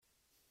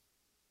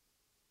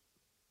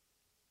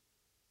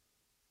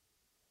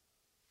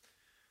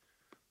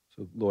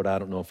So Lord, I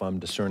don't know if I'm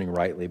discerning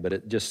rightly, but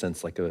it just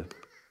sensed like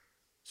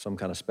some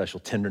kind of special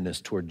tenderness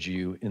towards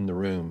you in the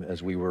room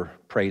as we were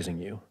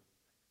praising you.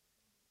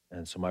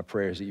 And so my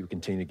prayer is that you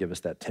continue to give us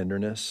that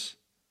tenderness,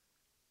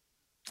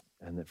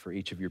 and that for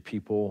each of your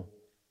people,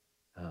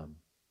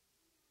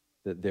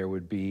 that there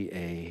would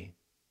be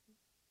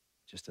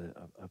just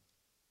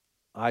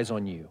eyes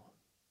on you,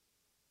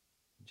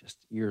 just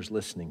ears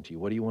listening to you.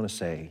 What do you want to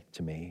say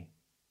to me?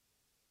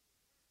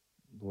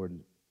 Lord,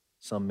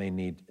 some may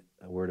need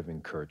a word of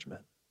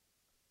encouragement.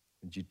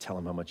 Would you tell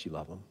them how much you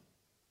love them?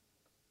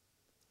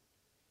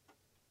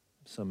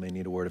 Some may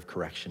need a word of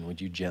correction.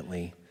 Would you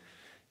gently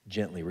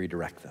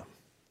redirect them?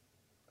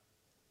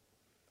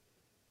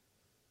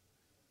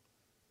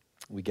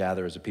 We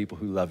gather as a people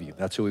who love you.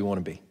 That's who we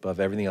want to be. Above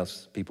everything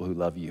else, people who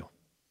love you.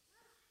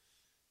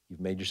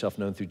 You've made yourself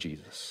known through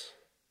Jesus.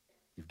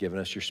 You've given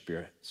us your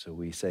Spirit. So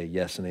we say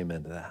yes and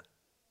amen to that.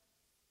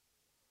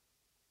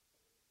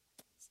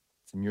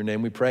 It's in your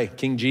name we pray.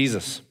 King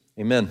Jesus,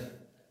 amen.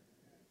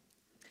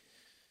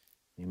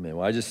 Amen.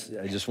 Well, I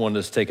just wanted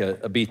us to take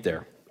a beat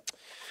there.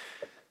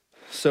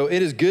 So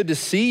it is good to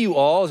see you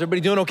all. Is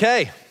everybody doing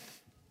okay?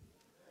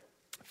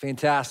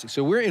 Fantastic.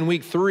 So we're in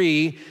week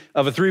 3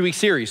 of a 3-week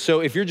series. So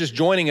if you're just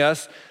joining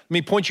us, let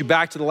me point you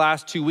back to the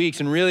last 2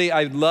 weeks. And really,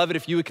 I'd love it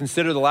if you would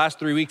consider the last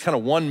 3 weeks kind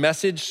of one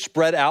message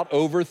spread out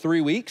over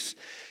 3 weeks,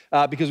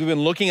 because we've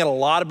been looking at a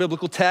lot of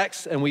biblical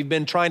texts, and we've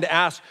been trying to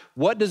ask,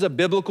 what does a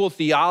biblical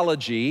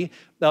theology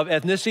of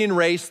ethnicity and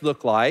race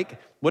look like?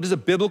 What does a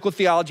biblical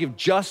theology of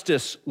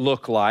justice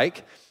look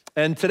like?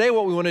 And today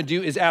what we want to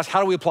do is ask,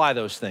 how do we apply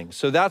those things?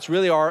 So that's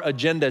really our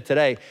agenda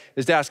today,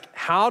 is to ask,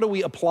 how do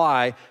we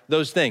apply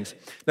those things?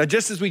 Now,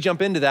 just as we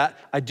jump into that,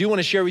 I do want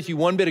to share with you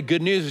one bit of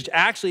good news, which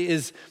actually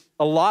is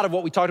a lot of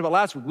what we talked about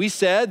last week. We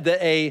said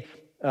that a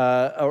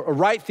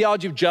right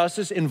theology of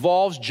justice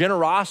involves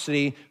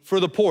generosity for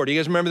the poor. Do you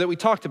guys remember that we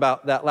talked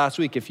about that last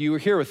week? If you were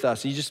here with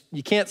us,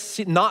 you can't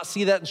not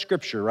see that in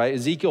Scripture, right?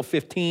 Ezekiel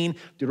 15,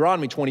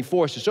 Deuteronomy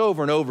 24, it's just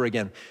over and over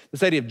again.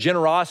 This idea of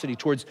generosity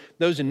towards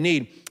those in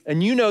need.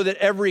 And you know that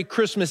every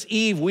Christmas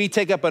Eve, we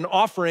take up an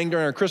offering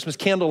during our Christmas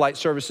candlelight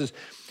services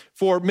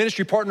for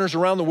ministry partners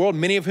around the world,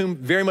 many of whom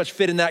very much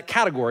fit in that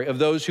category of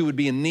those who would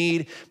be in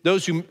need,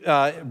 those who,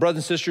 brothers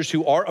and sisters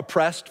who are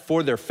oppressed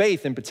for their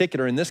faith in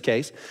particular in this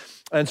case.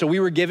 And so we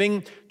were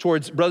giving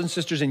towards brothers and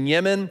sisters in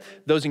Yemen,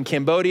 those in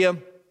Cambodia,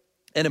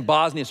 and in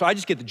Bosnia. So I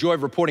just get the joy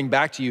of reporting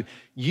back to you.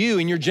 You,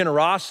 in your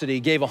generosity,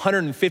 gave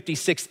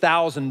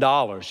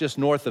 $156,000, just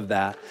north of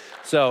that.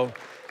 So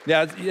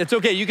yeah, it's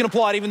okay. You can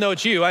applaud even though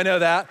it's you. I know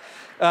that.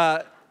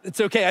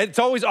 It's okay. It's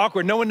always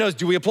awkward. No one knows,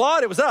 do we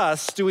applaud? It was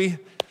us.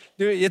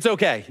 It's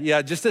okay.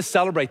 Yeah, just to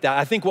celebrate that.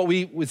 I think what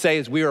we would say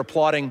is we are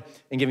applauding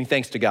and giving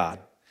thanks to God.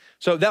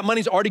 So that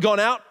money's already gone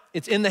out.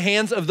 It's in the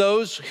hands of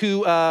those who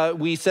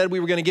we said we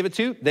were going to give it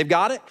to. They've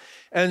got it.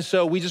 And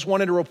so we just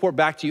wanted to report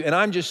back to you. And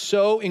I'm just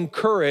so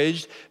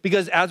encouraged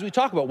because as we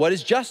talk about what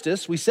is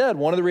justice, we said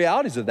one of the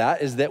realities of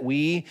that is that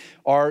we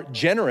are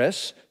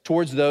generous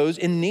towards those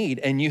in need.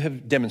 And you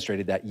have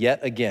demonstrated that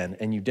yet again.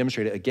 And you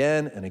demonstrate it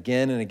again and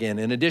again and again.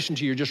 In addition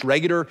to your just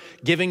regular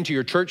giving to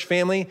your church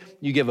family,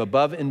 you give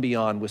above and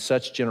beyond with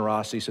such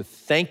generosity. So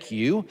thank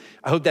you.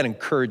 I hope that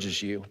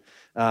encourages you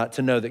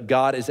to know that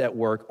God is at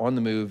work on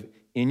the move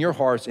in your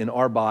hearts, in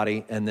our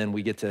body, and then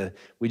we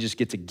just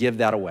get to give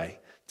that away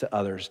to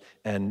others.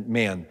 And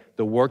man,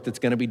 the work that's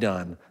gonna be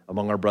done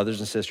among our brothers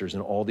and sisters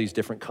in all these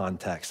different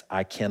contexts,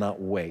 I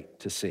cannot wait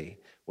to see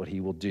what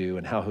he will do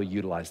and how he'll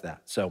utilize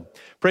that. So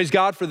praise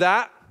God for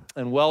that,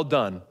 and well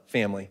done,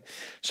 family.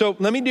 So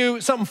let me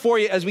do something for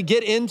you as we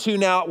get into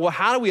now, well,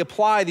 how do we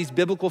apply these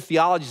biblical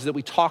theologies that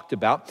we talked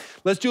about?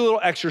 Let's do a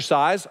little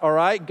exercise, all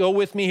right? Go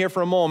with me here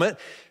for a moment.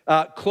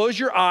 Close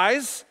your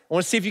eyes. I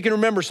want to see if you can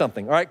remember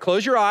something, all right?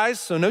 Close your eyes,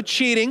 so no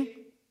cheating.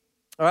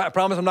 All right, I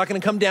promise I'm not gonna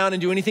come down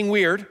and do anything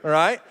weird, all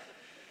right?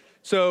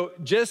 So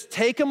just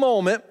take a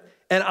moment,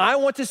 and I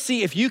want to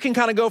see if you can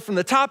kind of go from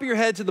the top of your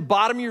head to the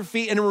bottom of your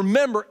feet and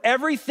remember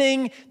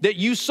everything that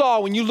you saw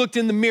when you looked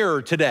in the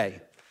mirror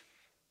today.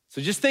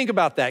 So just think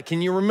about that.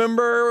 Can you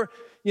remember,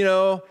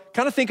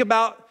 kind of think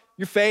about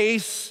your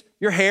face,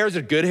 your hair. Is it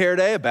a good hair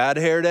day, a bad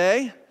hair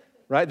day,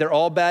 right? They're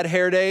all bad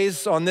hair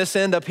days on this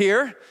end up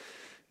here.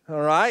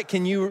 All right,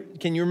 can you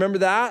remember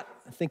that?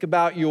 Think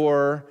about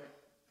your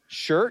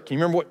shirt. Can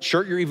you remember what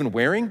shirt you're even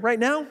wearing right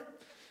now?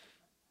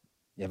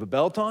 You have a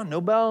belt on,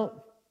 no belt,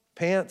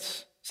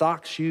 pants,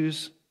 socks,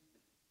 shoes.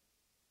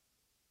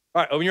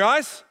 All right, open your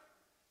eyes.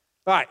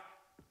 All right,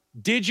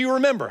 did you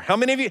remember? How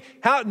many of you,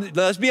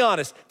 let's be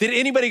honest, did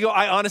anybody go,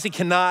 I honestly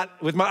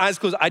cannot, with my eyes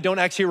closed, I don't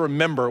actually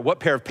remember what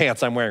pair of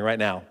pants I'm wearing right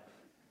now?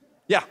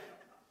 Yeah.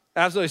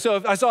 Absolutely. So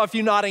if I saw a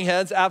few nodding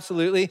heads,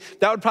 absolutely.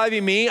 That would probably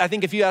be me. I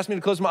think if you asked me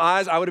to close my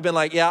eyes, I would have been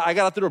like, yeah, I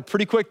got out the door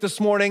pretty quick this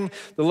morning.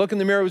 The look in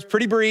the mirror was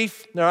pretty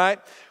brief, all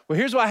right? Well,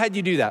 here's why I had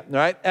you do that, all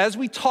right? As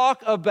we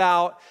talk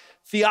about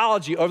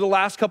theology over the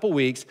last couple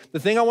weeks, the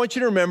thing I want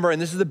you to remember,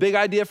 and this is the big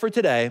idea for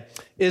today,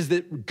 is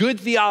that good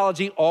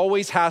theology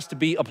always has to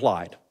be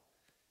applied.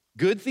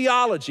 Good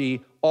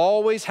theology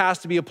always has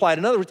to be applied.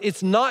 In other words,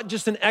 it's not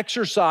just an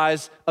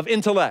exercise of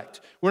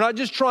intellect. We're not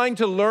just trying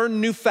to learn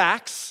new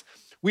facts.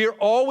 We are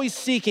always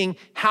seeking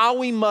how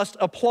we must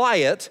apply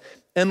it.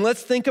 And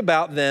let's think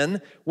about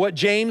then what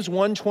James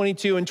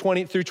 1:22 and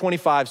 20 through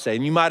 25 say.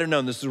 And you might have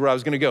known this is where I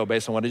was going to go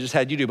based on what I just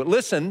had you do. But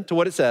listen to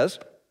what it says.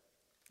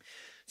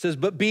 It says,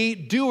 but be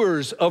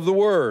doers of the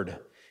word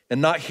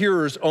and not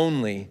hearers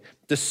only,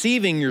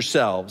 deceiving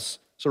yourselves.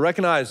 So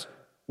recognize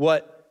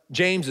what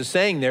James is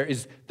saying there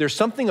is there's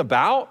something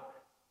about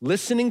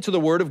listening to the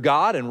word of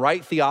God and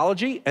right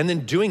theology and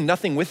then doing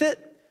nothing with it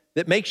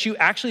that makes you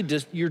actually,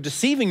 you're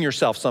deceiving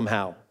yourself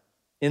somehow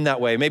in that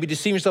way. Maybe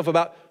deceiving yourself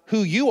about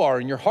who you are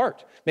in your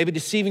heart. Maybe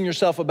deceiving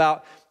yourself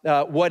about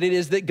what it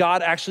is that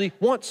God actually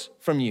wants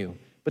from you.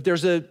 But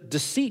there's a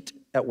deceit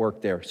at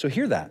work there. So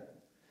hear that.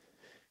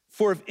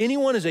 For if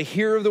anyone is a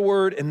hearer of the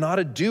word and not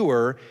a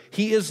doer,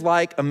 he is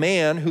like a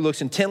man who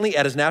looks intently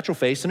at his natural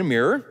face in a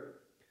mirror.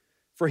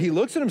 For he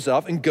looks at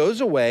himself and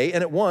goes away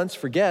and at once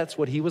forgets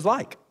what he was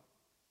like.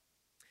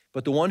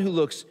 But the one who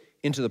looks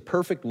into the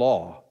perfect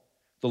law,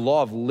 the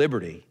law of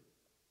liberty,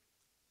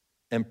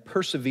 and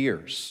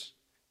perseveres,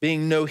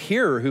 being no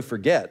hearer who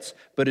forgets,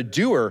 but a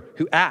doer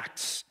who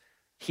acts,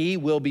 he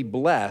will be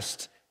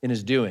blessed in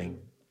his doing.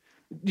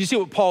 You see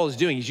what Paul is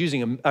doing? He's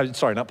using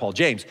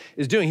James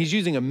is doing. He's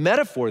using a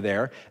metaphor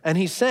there, and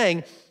he's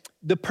saying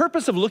the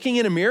purpose of looking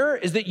in a mirror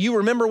is that you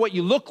remember what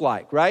you look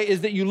like, right?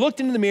 Is that you looked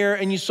into the mirror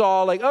and you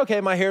saw like,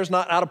 okay, my hair's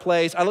not out of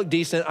place. I look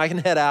decent. I can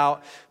head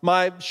out.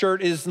 My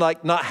shirt is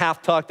like not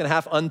half tucked and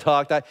half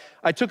untucked.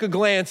 I took a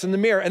glance in the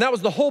mirror, and that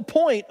was the whole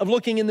point of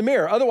looking in the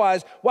mirror.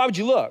 Otherwise, why would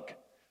you look?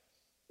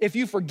 If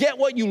you forget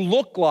what you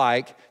look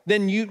like,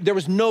 then there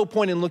was no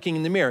point in looking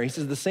in the mirror. He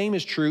says the same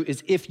is true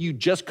as if you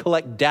just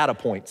collect data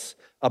points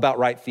about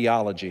right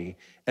theology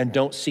and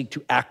don't seek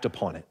to act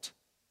upon it.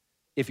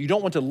 If you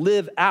don't want to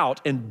live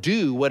out and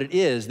do what it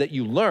is that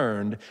you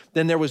learned,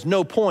 then there was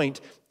no point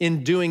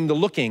in doing the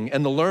looking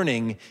and the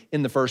learning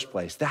in the first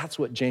place. That's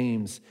what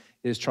James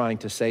is trying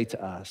to say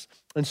to us.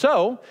 And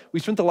so we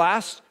spent the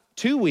last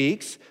 2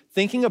 weeks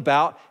thinking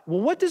about, well,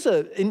 what does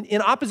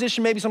in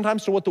opposition maybe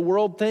sometimes to what the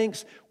world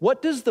thinks,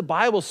 what does the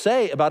Bible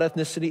say about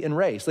ethnicity and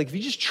race? Like if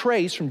you just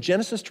trace from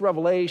Genesis to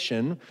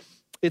Revelation,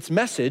 its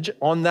message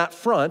on that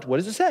front, what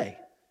does it say?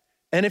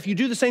 And if you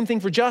do the same thing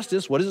for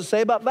justice, what does it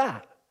say about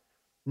that?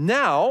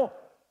 Now,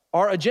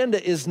 our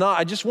agenda is not,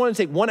 I just want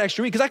to take one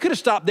extra week, because I could have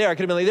stopped there. I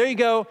could have been like, there you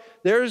go,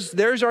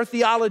 there's our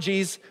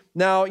theologies.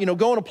 Now,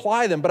 go and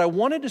apply them. But I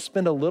wanted to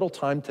spend a little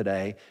time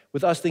today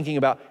with us thinking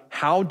about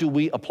how do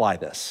we apply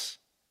this?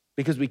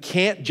 Because we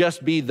can't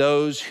just be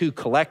those who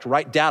collect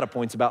right data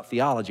points about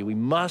theology. We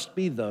must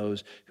be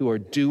those who are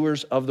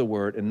doers of the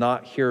word and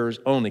not hearers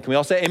only. Can we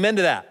all say amen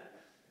to that?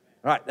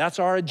 All right, that's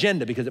our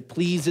agenda because it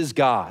pleases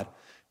God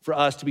for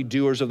us to be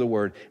doers of the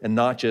word and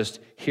not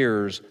just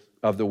hearers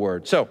of the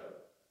word. So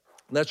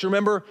let's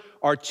remember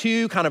our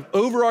two kind of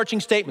overarching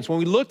statements. When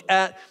we looked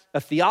at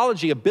a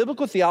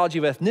biblical theology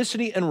of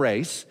ethnicity and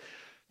race,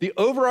 the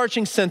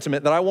overarching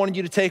sentiment that I wanted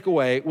you to take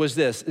away was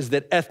this, is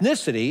that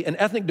ethnicity and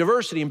ethnic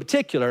diversity in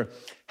particular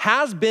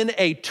has been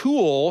a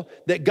tool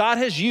that God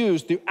has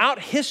used throughout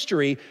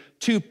history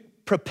to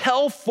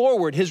propel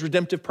forward his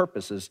redemptive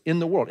purposes in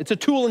the world. It's a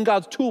tool in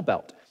God's tool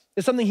belt.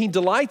 It's something he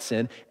delights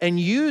in and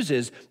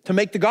uses to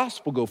make the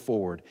gospel go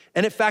forward.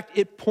 And in fact,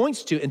 it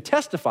points to and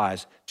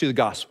testifies to the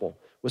gospel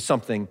was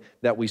something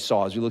that we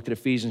saw as we looked at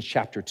Ephesians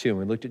chapter 2, and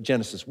we looked at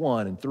Genesis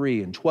 1 and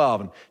 3 and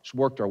 12 and just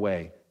worked our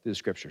way through the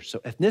scriptures. So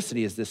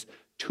ethnicity is this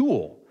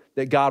tool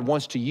that God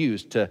wants to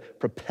use to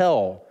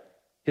propel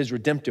his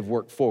redemptive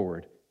work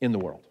forward in the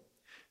world.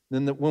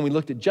 Then when we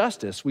looked at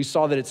justice, we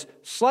saw that it's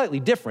slightly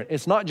different.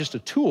 It's not just a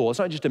tool, it's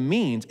not just a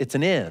means, it's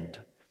an end.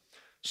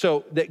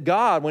 So that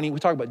God, when we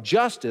talk about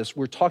justice,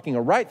 we're talking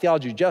a right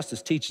theology of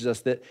justice teaches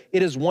us that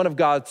it is one of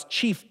God's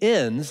chief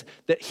ends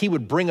that he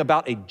would bring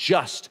about a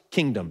just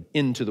kingdom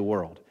into the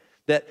world.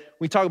 That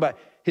we talk about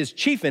his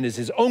chief end is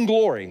his own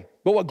glory,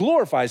 but what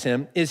glorifies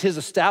him is his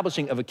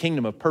establishing of a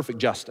kingdom of perfect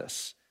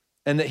justice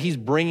and that he's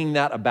bringing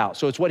that about.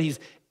 So it's what he's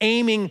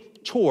aiming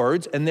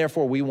towards, and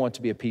therefore we want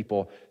to be a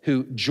people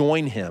who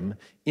join him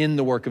in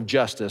the work of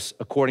justice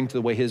according to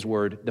the way his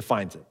word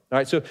defines it. All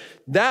right, so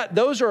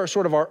those are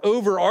sort of our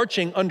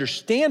overarching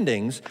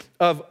understandings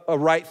of a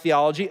right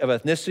theology of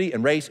ethnicity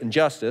and race and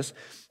justice.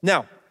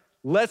 Now,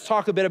 let's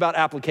talk a bit about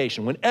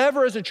application.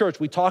 Whenever as a church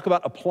we talk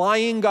about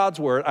applying God's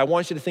word, I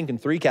want you to think in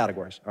three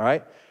categories, all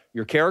right?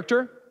 Your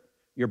character,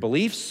 your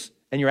beliefs,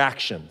 and your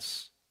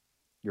actions.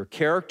 Your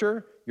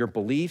character, your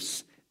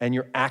beliefs, and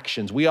your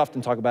actions. We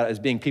often talk about it as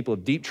being people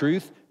of deep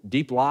truth,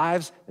 deep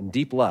lives, and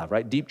deep love,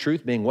 right? Deep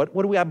truth being what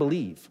do I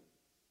believe?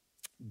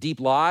 Deep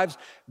lives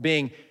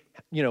being,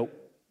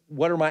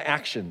 what are my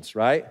actions,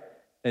 right?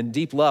 And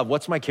deep love,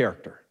 what's my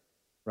character,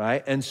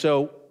 right? And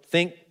so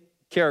think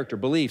character,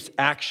 beliefs,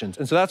 actions.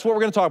 And so that's what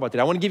we're gonna talk about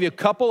today. I wanna give you a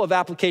couple of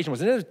application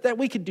ones. And that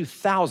we could do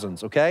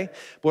thousands, okay?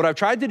 But what I've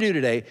tried to do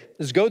today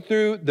is go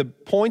through the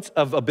points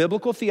of a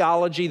biblical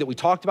theology that we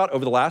talked about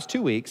over the last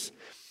 2 weeks,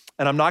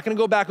 And I'm not gonna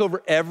go back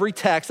over every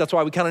text. That's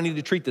why we kind of need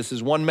to treat this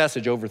as one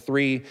message over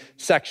 3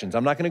 sections.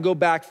 I'm not gonna go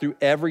back through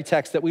every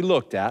text that we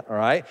looked at, all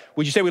right?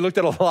 Would you say we looked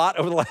at a lot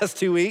over the last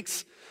 2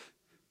 weeks?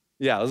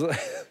 Yeah,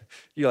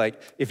 you're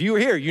like, if you were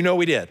here, you know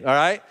we did, all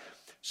right?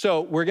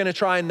 So we're gonna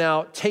try and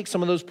now take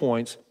some of those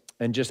points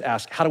and just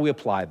ask, how do we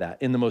apply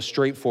that in the most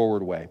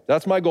straightforward way?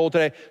 That's my goal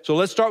today. So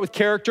let's start with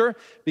character,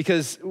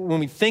 because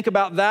when we think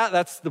about that,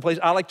 that's the place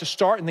I like to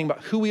start and think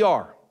about who we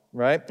are,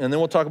 right? And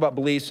then we'll talk about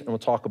beliefs and we'll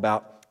talk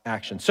about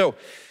action. So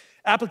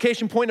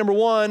application point number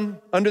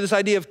 1, under this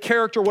idea of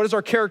character, what is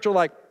our character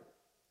like?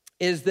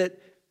 Is that,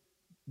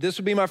 this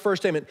would be my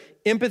first statement,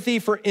 empathy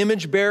for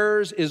image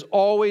bearers is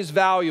always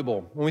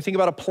valuable. When we think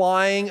about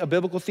applying a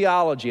biblical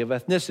theology of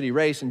ethnicity,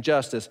 race, and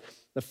justice,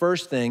 the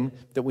first thing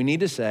that we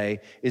need to say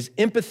is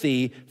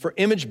empathy for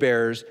image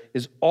bearers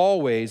is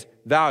always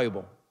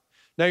valuable.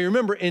 Now you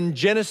remember in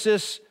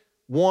Genesis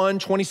 1,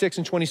 26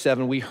 and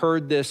 27, we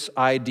heard this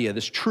idea,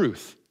 this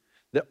truth,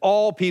 that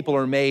all people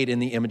are made in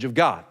the image of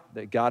God,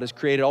 that God has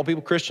created all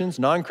people, Christians,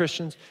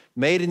 non-Christians,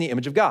 made in the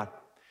image of God.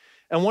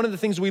 And one of the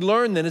things we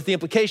learn then is the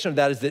implication of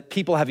that is that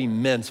people have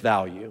immense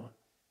value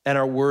and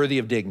are worthy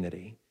of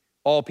dignity.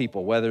 All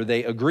people, whether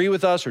they agree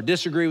with us or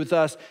disagree with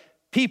us,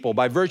 people,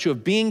 by virtue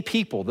of being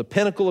people, the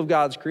pinnacle of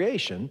God's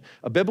creation,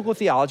 a biblical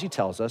theology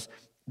tells us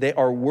they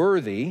are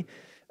worthy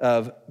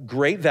of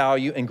great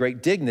value and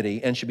great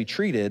dignity and should be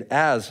treated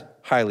as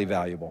highly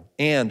valuable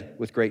and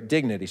with great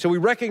dignity. So we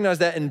recognize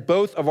that in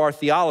both of our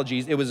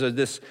theologies, it was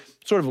this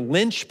sort of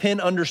linchpin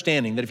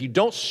understanding that if you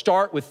don't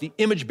start with the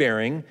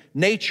image-bearing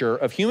nature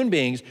of human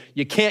beings,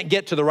 you can't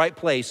get to the right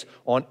place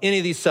on any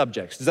of these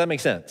subjects. Does that make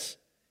sense?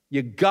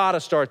 You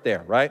gotta start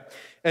there, right?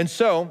 And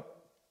so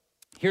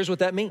here's what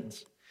that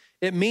means.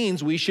 It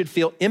means we should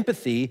feel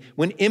empathy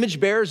when image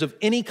bearers of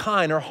any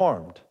kind are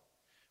harmed.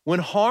 When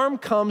harm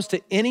comes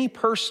to any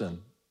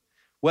person,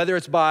 whether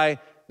it's by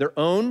their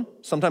own,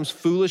 sometimes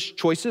foolish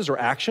choices or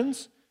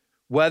actions,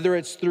 whether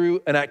it's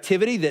through an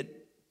activity that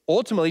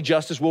ultimately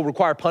justice will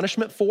require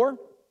punishment for,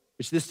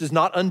 which this does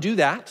not undo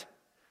that,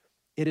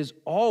 it is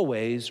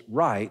always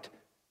right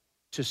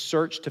to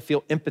search to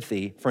feel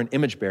empathy for an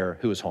image bearer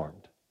who is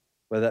harmed,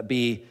 whether that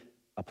be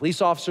a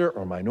police officer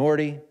or a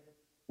minority,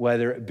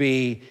 whether it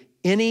be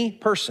any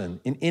person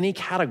in any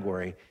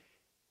category.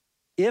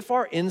 If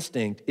our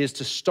instinct is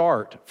to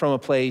start from a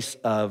place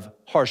of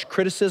harsh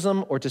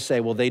criticism or to say,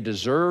 well, they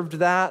deserved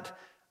that,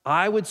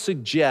 I would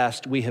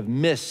suggest we have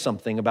missed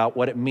something about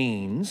what it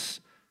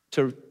means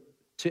to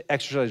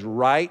exercise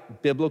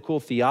right biblical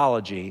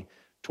theology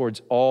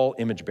towards all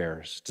image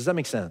bearers. Does that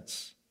make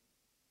sense?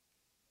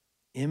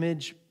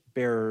 Image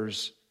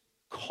bearers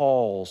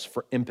calls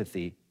for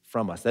empathy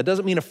from us. That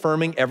doesn't mean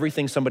affirming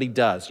everything somebody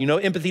does. You know,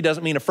 empathy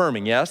doesn't mean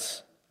affirming,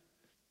 yes?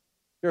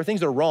 There are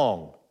things that are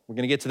wrong. We're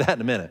gonna get to that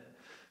in a minute.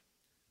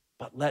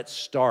 But let's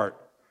start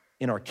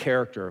in our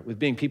character with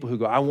being people who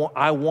go,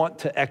 I want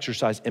to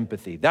exercise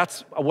empathy.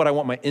 That's what I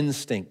want my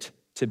instinct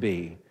to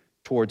be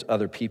towards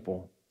other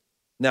people.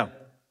 Now,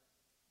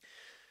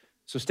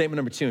 so statement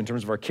number 2 in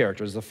terms of our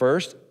character is the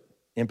first,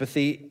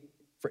 empathy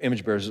for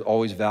image bearers is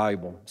always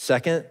valuable.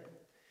 Second,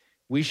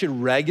 we should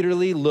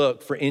regularly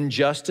look for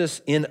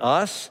injustice in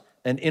us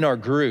and in our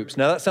groups.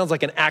 Now that sounds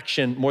like an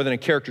action more than a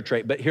character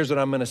trait, but here's what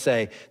I'm gonna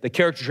say. The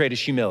character trait is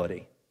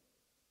humility.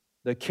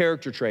 The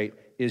character trait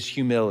is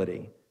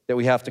humility that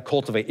we have to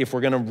cultivate if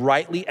we're gonna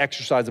rightly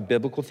exercise a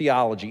biblical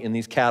theology in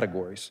these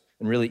categories,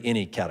 and really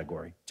any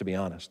category, to be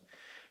honest.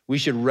 We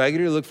should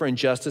regularly look for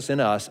injustice in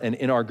us and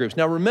in our groups.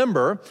 Now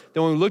remember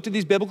that when we looked at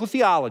these biblical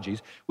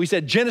theologies, we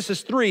said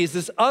Genesis 3 is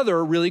this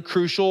other really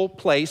crucial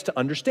place to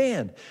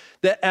understand.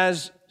 That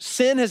as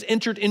sin has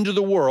entered into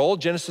the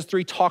world, Genesis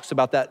 3 talks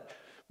about that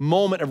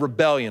moment of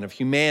rebellion of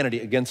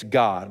humanity against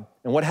God.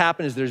 And what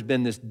happened is there's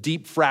been this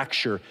deep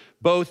fracture,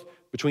 both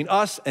between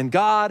us and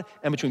God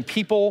and between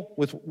people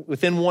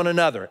within one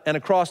another and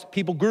across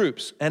people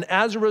groups. And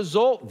as a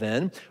result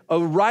then, a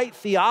right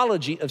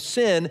theology of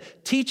sin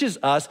teaches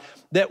us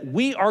that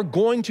we are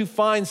going to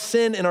find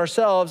sin in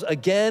ourselves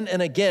again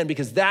and again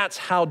because that's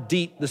how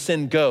deep the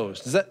sin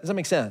goes. Does that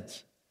make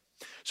sense?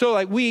 So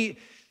like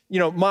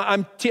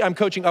I'm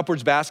coaching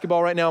Upwards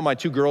basketball right now, my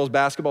 2 girls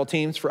basketball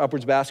teams for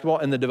Upwards basketball,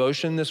 and the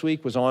devotion this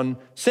week was on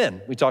sin.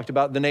 We talked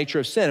about the nature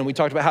of sin, and we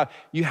talked about how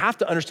you have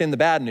to understand the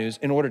bad news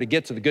in order to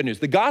get to the good news.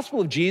 The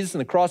gospel of Jesus and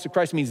the cross of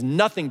Christ means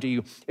nothing to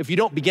you if you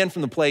don't begin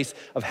from the place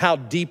of how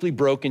deeply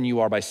broken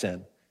you are by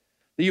sin,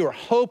 that you are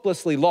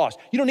hopelessly lost.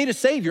 You don't need a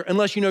savior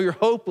unless you know you're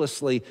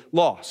hopelessly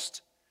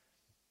lost,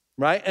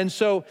 right? And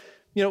so,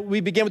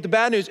 we began with the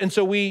bad news. And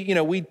so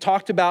we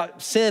talked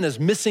about sin as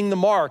missing the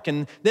mark.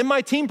 And then my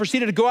team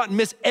proceeded to go out and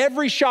miss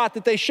every shot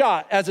that they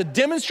shot as a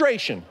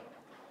demonstration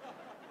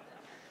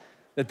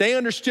that they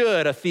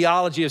understood a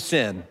theology of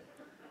sin.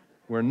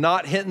 We're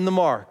not hitting the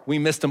mark. We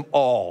missed them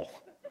all.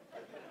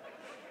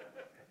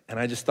 And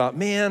I just thought,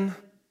 man,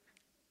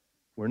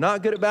 we're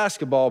not good at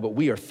basketball, but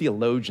we are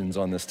theologians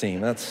on this team.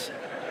 That's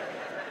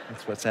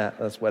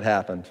what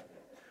happened.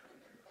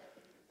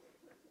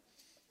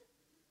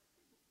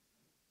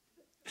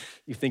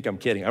 You think I'm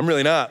kidding. I'm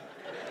really not.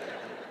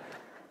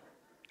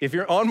 If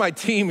you're on my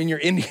team and you're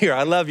in here,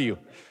 I love you.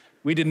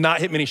 We did not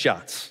hit many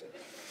shots.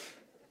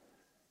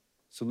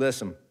 So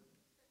listen, it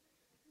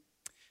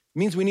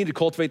means we need to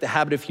cultivate the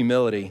habit of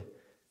humility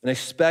and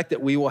expect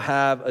that we will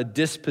have a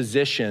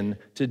disposition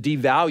to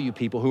devalue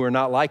people who are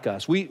not like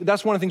us.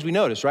 That's one of the things we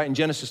notice, right? In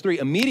Genesis 3,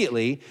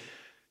 immediately,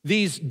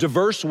 these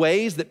diverse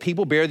ways that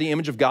people bear the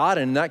image of God,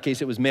 and in that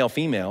case, it was male,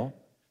 female,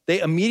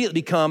 they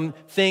immediately become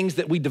things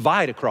that we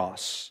divide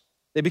across.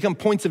 They become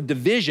points of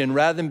division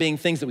rather than being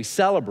things that we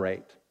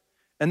celebrate.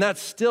 And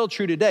that's still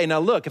true today. Now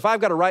look, if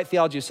I've got a right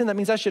theology of sin, that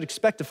means I should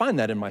expect to find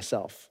that in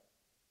myself.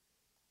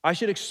 I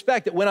should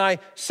expect that when I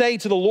say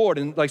to the Lord,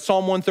 and like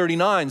Psalm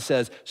 139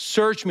 says,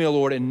 search me, O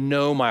Lord, and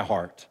know my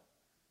heart.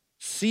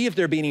 See if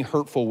there be any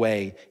hurtful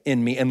way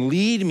in me and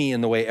lead me in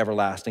the way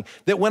everlasting.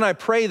 That when I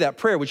pray that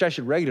prayer, which I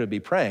should regularly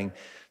be praying,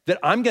 that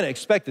I'm gonna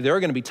expect that there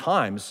are gonna be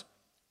times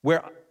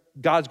where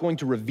God's going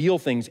to reveal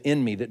things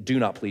in me that do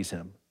not please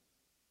him.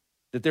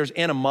 That there's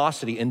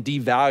animosity and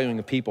devaluing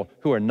of people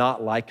who are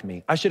not like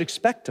me. I should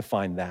expect to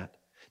find that.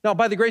 Now,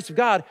 by the grace of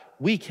God,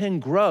 we can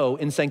grow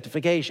in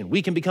sanctification.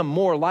 We can become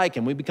more like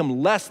him. We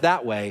become less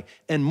that way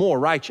and more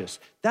righteous.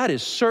 That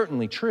is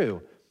certainly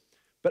true.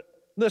 But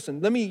listen,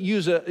 let me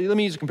use a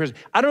comparison.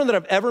 I don't know that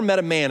I've ever met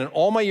a man in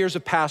all my years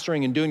of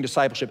pastoring and doing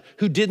discipleship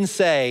who didn't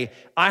say,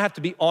 I have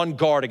to be on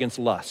guard against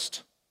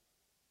lust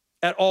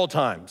at all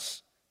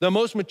times. The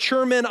most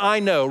mature men I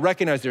know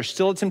recognize there's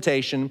still a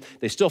temptation.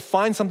 They still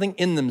find something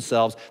in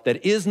themselves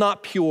that is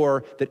not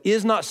pure, that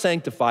is not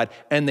sanctified,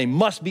 and they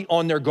must be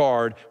on their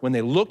guard. When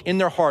they look in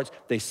their hearts,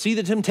 they see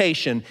the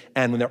temptation,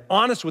 and when they're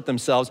honest with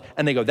themselves,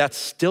 and they go, that's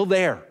still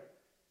there.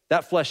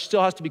 That flesh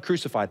still has to be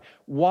crucified.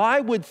 Why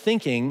would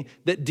thinking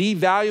that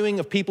devaluing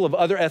of people of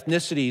other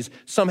ethnicities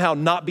somehow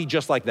not be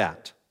just like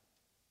that?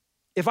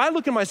 If I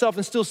look at myself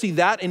and still see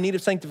that in need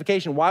of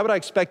sanctification, why would I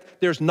expect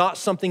there's not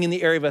something in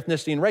the area of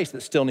ethnicity and race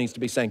that still needs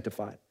to be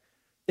sanctified?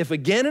 If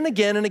again and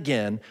again and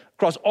again,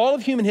 across all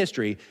of human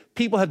history,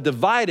 people have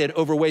divided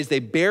over ways they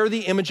bear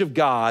the image of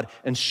God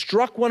and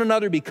struck one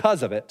another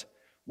because of it,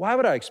 why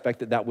would I expect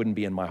that that wouldn't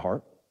be in my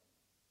heart?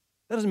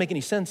 That doesn't make any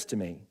sense to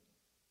me.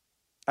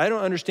 I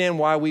don't understand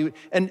why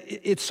and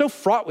it's so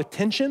fraught with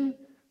tension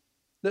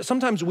that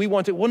sometimes we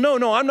want to, well,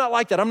 no, I'm not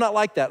like that, I'm not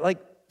like that. Like,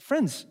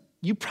 friends,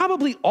 you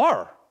probably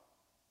are.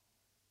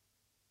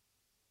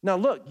 Now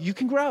look, you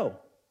can grow.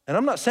 And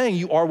I'm not saying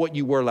you are what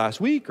you were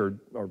last week or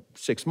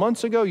 6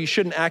 months ago. You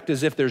shouldn't act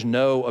as if there's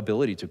no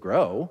ability to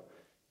grow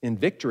in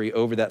victory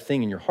over that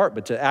thing in your heart,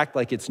 but to act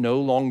like it's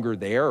no longer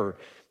there or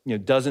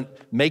doesn't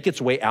make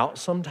its way out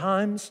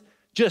sometimes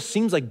just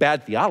seems like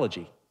bad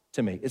theology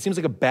to me. It seems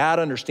like a bad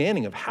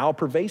understanding of how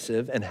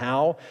pervasive and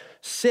how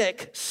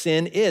sick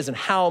sin is and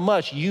how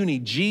much you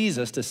need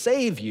Jesus to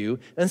save you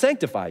and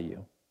sanctify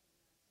you.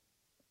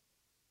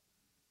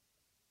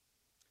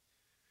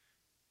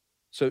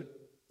 So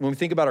when we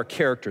think about our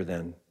character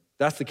then,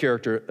 that's the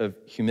character of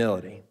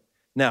humility.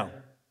 Now,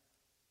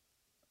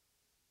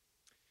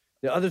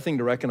 the other thing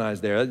to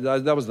recognize there,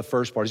 that was the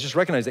first part, is just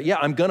recognize that, yeah,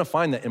 I'm gonna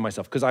find that in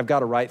myself because I've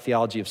got a right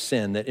theology of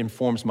sin that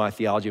informs my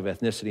theology of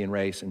ethnicity and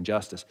race and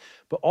justice.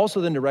 But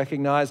also then to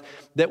recognize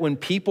that when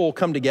people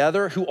come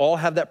together who all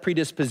have that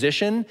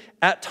predisposition,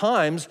 at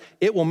times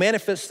it will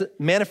manifest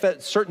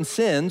certain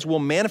sins will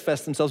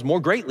manifest themselves more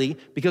greatly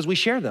because we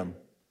share them.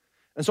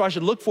 And so I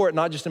should look for it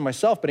not just in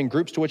myself, but in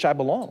groups to which I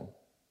belong,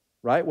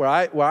 right? Where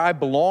I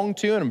belong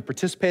to and I'm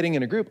participating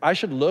in a group, I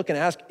should look and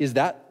ask, is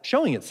that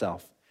showing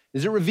itself?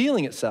 Is it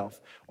revealing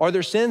itself? Are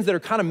there sins that are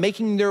kind of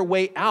making their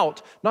way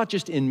out, not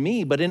just in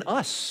me, but in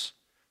us,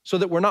 so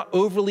that we're not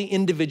overly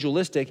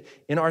individualistic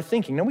in our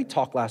thinking? Now, we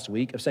talked last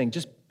week of saying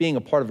just being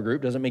a part of a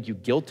group doesn't make you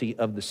guilty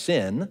of the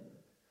sin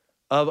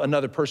of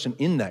another person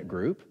in that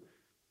group,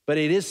 but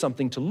it is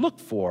something to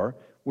look for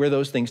where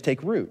those things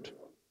take root.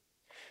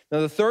 Now,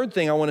 the third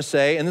thing I want to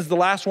say, and this is the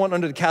last one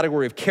under the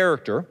category of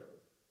character,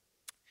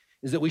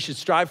 is that we should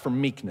strive for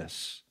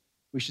meekness.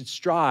 We should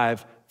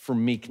strive for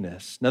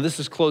meekness. Now,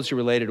 this is closely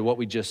related to what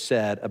we just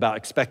said about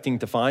expecting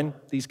to find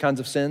these kinds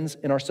of sins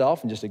in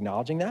ourselves and just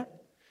acknowledging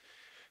that,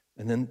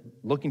 and then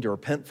looking to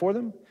repent for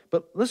them.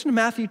 But listen to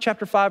Matthew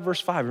chapter 5,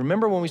 verse 5.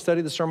 Remember when we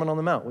studied the Sermon on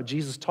the Mount, what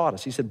Jesus taught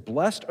us. He said,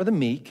 blessed are the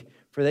meek,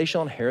 for they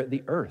shall inherit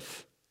the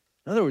earth.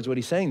 In other words, what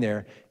he's saying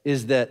there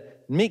is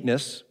that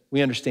meekness,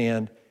 we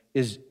understand,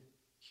 is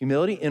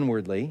humility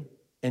inwardly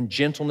and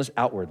gentleness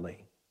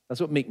outwardly.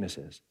 That's what meekness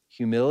is.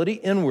 Humility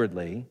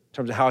inwardly, in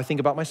terms of how I think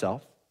about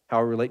myself, how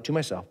I relate to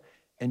myself,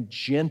 and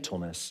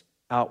gentleness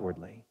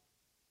outwardly.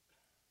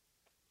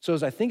 So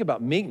as I think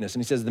about meekness,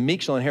 and he says the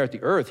meek shall inherit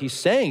the earth, he's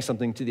saying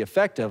something to the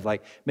effect of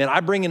like, man,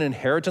 I bring an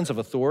inheritance of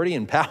authority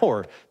and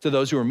power to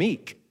those who are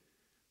meek,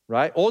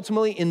 right?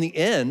 Ultimately, in the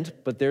end,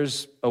 but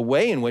there's a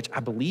way in which I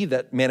believe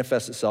that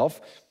manifests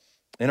itself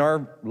in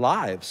our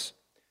lives.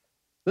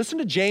 Listen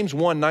to James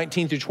 1,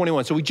 19 through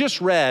 21. So we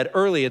just read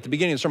early at the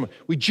beginning of the sermon,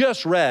 we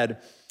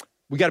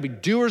gotta be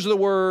doers of the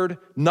word,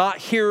 not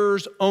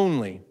hearers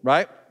only,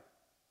 right?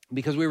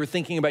 Because we were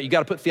thinking about you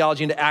gotta put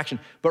theology into action.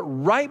 But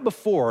right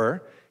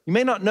before, you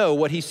may not know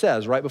what he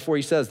says right before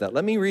he says that.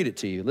 Let me read it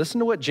to you. Listen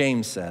to what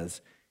James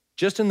says.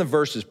 just in the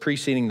verses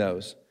preceding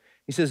those.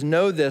 He says,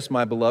 know this,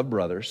 my beloved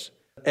brothers,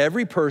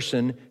 every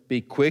person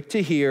be quick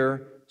to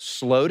hear,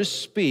 slow to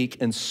speak,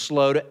 and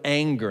slow to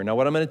anger. Now,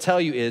 what I'm going to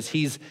tell you is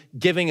he's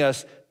giving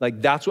us,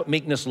 like, that's what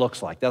meekness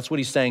looks like. That's what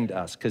he's saying to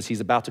us, because he's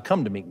about to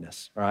come to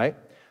meekness, all right?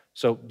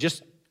 So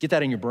just get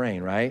that in your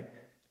brain, right?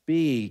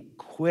 Be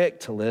quick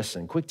to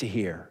listen, quick to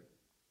hear.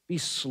 Be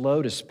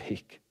slow to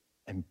speak,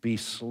 and be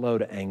slow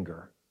to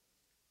anger.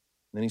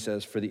 And then he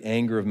says, for the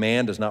anger of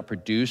man does not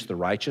produce the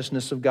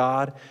righteousness of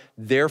God.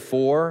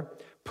 Therefore,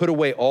 put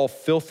away all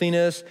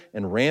filthiness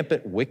and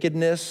rampant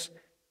wickedness,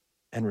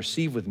 and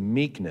receive with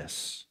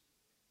meekness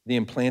the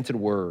implanted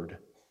word,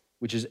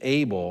 which is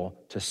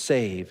able to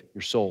save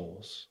your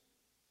souls.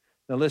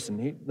 Now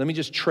listen, let me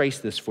just trace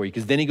this for you,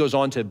 because then he goes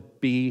on to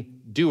be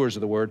doers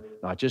of the word,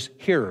 not just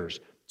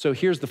hearers. So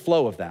here's the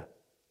flow of that.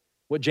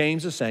 What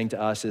James is saying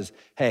to us is,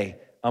 hey,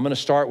 I'm gonna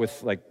start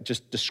with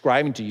just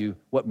describing to you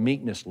what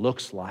meekness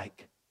looks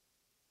like.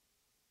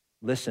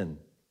 Listen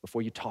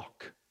before you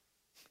talk.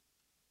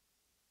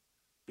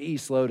 Be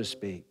slow to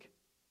speak.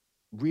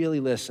 Really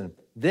listen.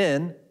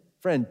 Then,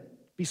 friend,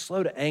 be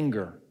slow to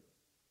anger.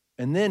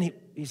 And then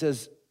he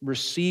says,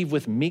 receive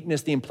with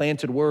meekness the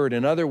implanted word.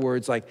 In other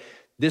words, like,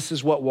 this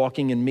is what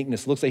walking in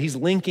meekness looks like. He's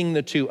linking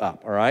the two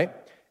up, all right?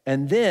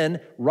 And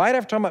then, right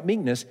after talking about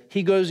meekness,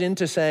 he goes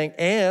into saying,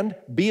 and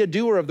be a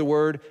doer of the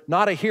word,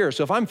 not a hearer.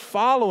 So if I'm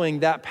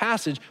following that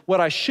passage, what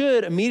I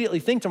should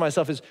immediately think to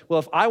myself is, well,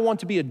 if I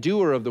want to be a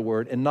doer of the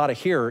word and not a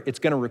hearer, it's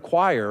going to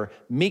require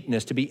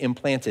meekness to be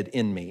implanted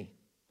in me.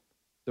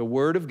 The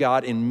word of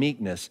God in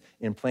meekness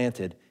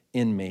implanted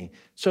in me.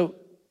 So,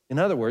 in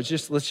other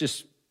words, let's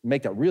just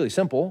make that really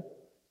simple.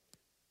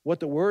 What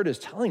the word is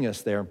telling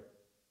us there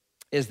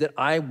is that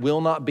I will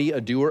not be a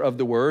doer of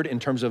the word in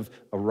terms of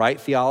a right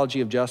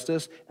theology of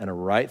justice and a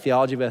right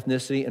theology of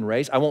ethnicity and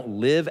race. I won't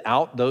live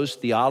out those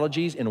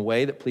theologies in a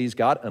way that please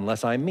God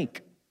unless I'm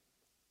meek.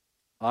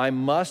 I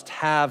must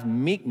have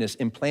meekness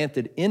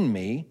implanted in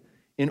me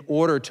in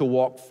order to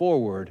walk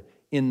forward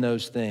in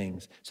those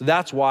things. So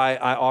that's why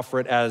I offer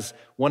it as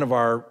one of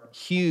our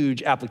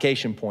huge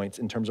application points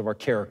in terms of our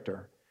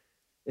character.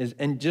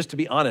 And just to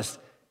be honest,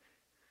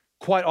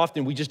 quite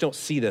often we just don't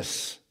see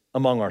this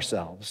among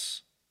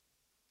ourselves.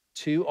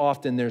 Too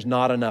often there's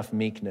not enough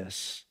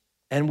meekness.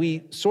 And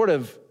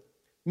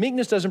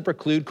meekness doesn't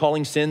preclude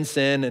calling sin,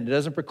 sin, and it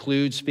doesn't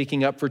preclude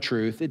speaking up for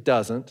truth. It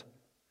doesn't,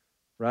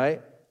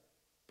 right?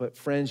 But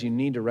friends, you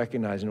need to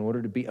recognize in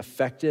order to be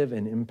effective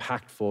and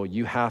impactful,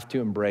 you have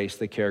to embrace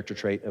the character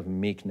trait of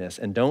meekness.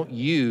 And don't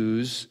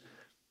use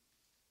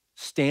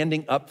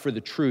standing up for the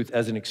truth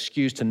as an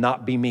excuse to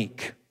not be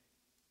meek.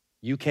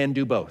 You can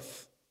do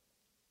both.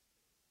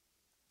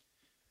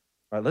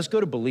 All right, let's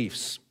go to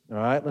beliefs. All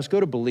right, let's go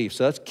to beliefs.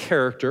 So that's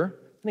character.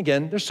 And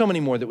again, there's so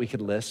many more that we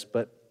could list,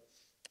 but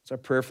as I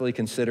prayerfully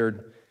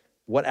considered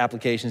what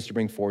applications to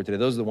bring forward today,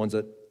 those are the ones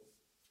that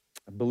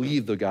I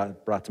believe that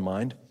God brought to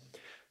mind.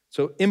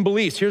 So in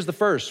beliefs, here's the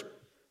first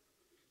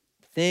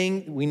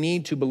thing we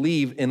need to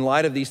believe in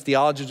light of these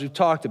theologies we've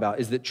talked about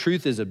is that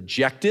truth is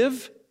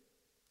objective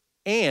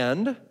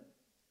and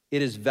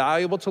it is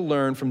valuable to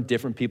learn from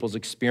different people's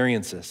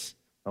experiences.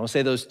 I want to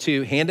say those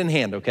two hand in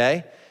hand,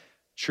 okay?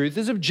 Truth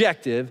is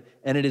objective,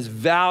 and it is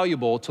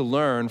valuable to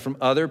learn from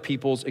other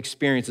people's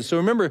experiences. So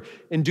remember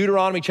in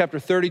Deuteronomy chapter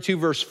 32,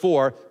 verse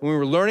 4, when we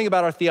were learning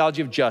about our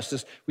theology of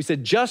justice, we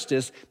said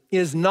justice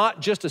is not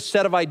just a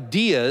set of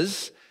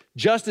ideas,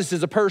 justice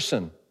is a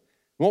person.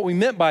 What we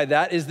meant by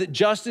that is that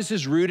justice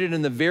is rooted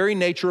in the very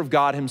nature of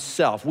God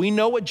himself. We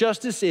know what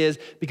justice is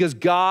because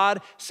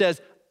God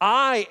says,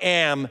 I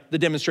am the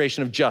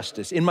demonstration of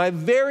justice in my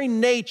very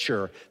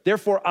nature.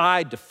 Therefore,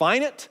 I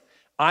define it,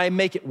 I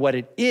make it what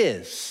it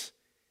is.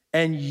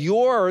 And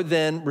you're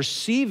then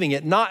receiving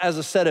it not as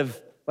a set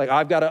of, like,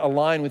 I've got to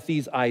align with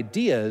these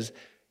ideas.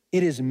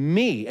 It is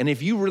me. And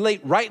if you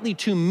relate rightly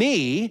to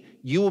me,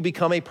 you will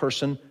become a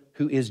person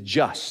who is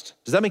just.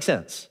 Does that make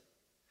sense?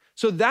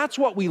 So that's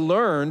what we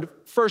learned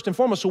first and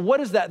foremost. So what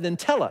does that then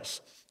tell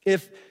us?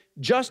 If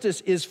justice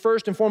is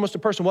first and foremost a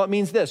person, well, it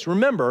means this.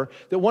 Remember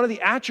that one of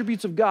the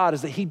attributes of God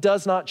is that he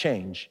does not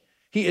change.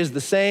 He is the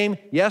same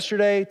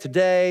yesterday,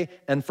 today,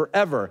 and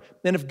forever.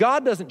 And if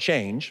God doesn't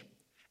change,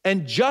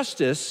 and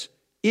justice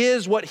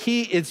is what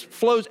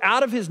flows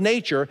out of his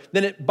nature,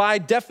 then by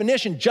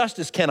definition,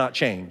 justice cannot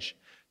change.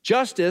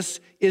 Justice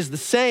is the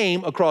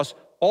same across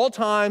all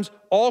times,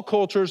 all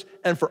cultures,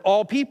 and for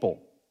all people.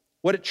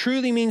 What it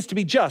truly means to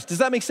be just. Does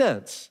that make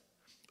sense?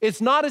 It's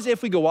not as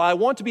if we go, well, I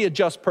want to be a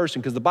just person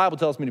because the Bible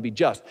tells me to be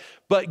just.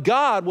 But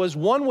God was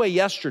one way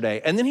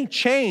yesterday, and then he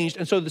changed,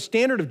 and so the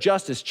standard of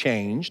justice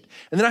changed.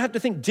 And then I have to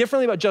think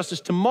differently about justice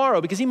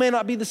tomorrow because he may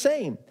not be the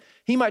same.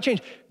 He might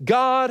change.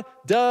 God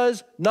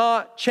does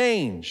not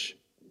change.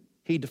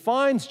 He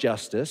defines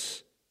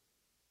justice.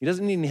 He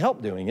doesn't need any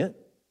help doing it.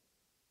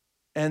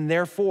 And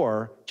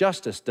therefore,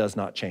 justice does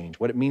not change,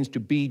 what it means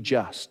to be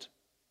just.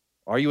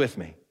 Are you with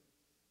me?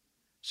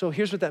 So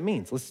here's what that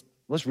means.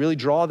 Let's really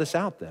draw this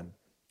out then.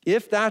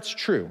 If that's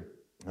true,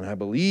 and I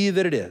believe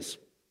that it is,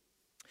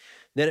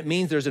 then it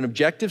means there's an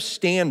objective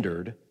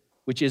standard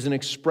which is an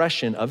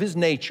expression of his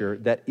nature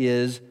that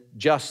is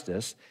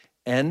justice,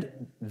 and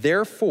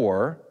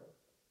therefore,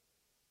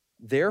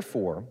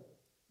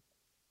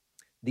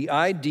 the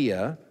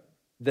idea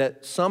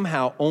that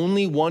somehow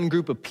only one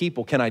group of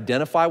people can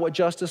identify what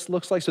justice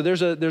looks like. So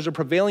there's a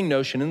prevailing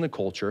notion in the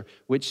culture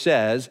which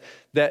says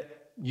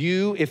that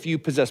you, if you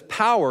possess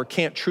power,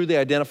 can't truly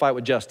identify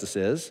what justice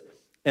is.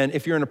 And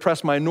if you're an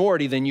oppressed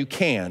minority, then you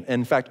can.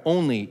 And in fact,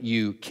 only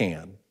you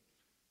can,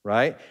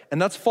 right?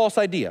 And that's a false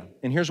idea.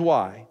 And here's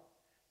why.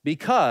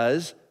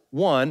 Because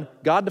one,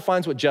 God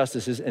defines what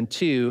justice is, and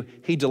two,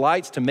 he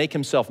delights to make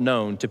himself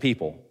known to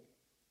people.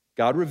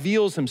 God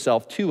reveals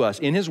himself to us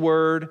in his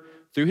word,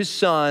 through his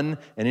son,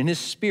 and in his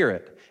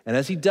spirit. And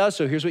as he does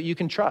so, here's what you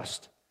can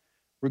trust.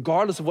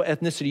 Regardless of what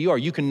ethnicity you are,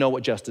 you can know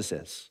what justice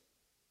is.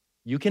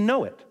 You can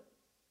know it.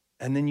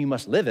 And then you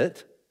must live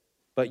it,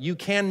 but you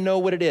can know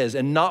what it is.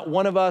 And not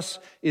one of us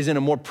is in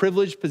a more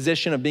privileged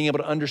position of being able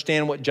to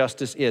understand what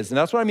justice is. And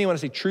that's what I mean when I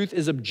say truth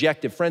is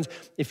objective. Friends,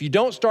 if you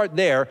don't start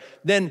there,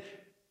 then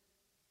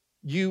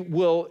you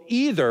will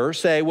either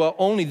say, well,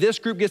 only this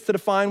group gets to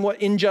define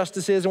what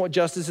injustice is and what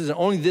justice is, and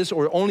only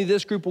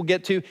this group will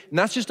get to, and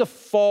that's just a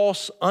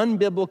false,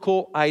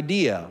 unbiblical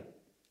idea.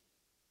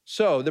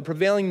 So the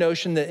prevailing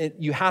notion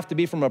that you have to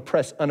be from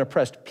an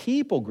oppressed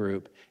people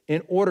group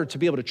in order to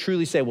be able to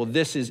truly say, well,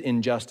 this is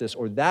injustice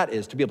or that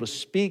is, to be able to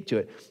speak to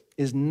it,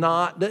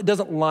 that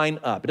doesn't line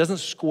up. It doesn't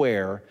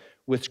square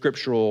with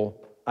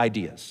scriptural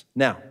ideas.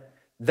 Now,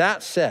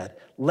 that said,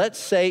 let's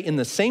say in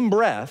the same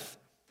breath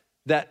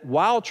that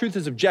while truth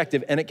is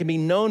objective and it can be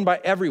known by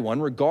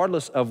everyone,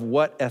 regardless of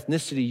what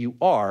ethnicity you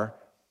are,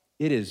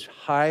 it is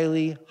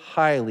highly,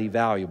 highly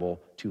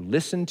valuable to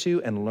listen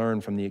to and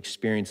learn from the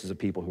experiences of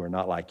people who are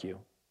not like you.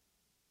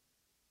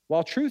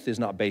 While truth is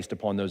not based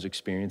upon those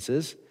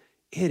experiences,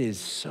 it is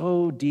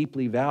so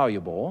deeply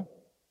valuable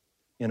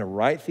in a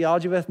right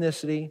theology of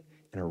ethnicity,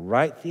 in a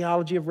right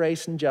theology of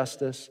race and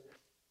justice,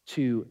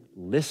 to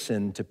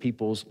listen to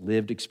people's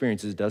lived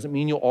experiences. Doesn't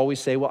mean you'll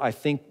always say, well, I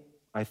think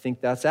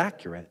that's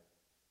accurate.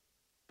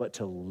 But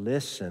to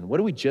listen. What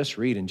do we just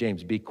read in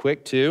James? Be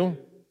quick to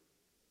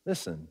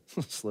listen,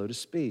 slow to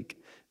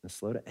speak, and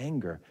slow to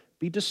anger.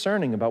 Be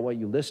discerning about what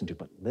you listen to,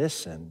 but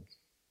listen.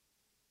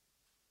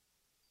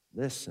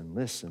 Listen,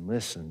 listen,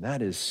 listen.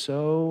 That is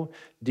so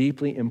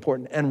deeply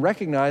important. And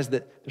recognize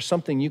that there's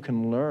something you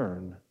can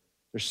learn.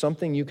 There's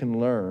something you can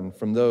learn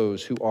from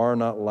those who are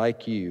not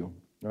like you,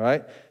 all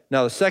right?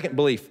 Now, the second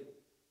belief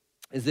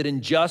is that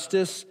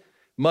injustice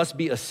must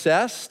be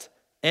assessed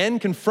and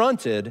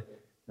confronted,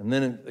 and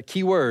then a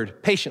key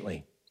word,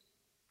 patiently.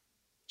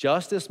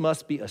 Justice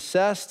must be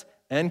assessed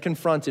and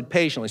confronted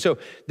patiently. So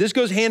this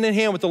goes hand in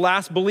hand with the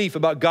last belief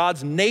about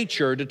God's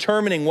nature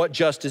determining what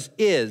justice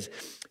is.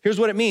 Here's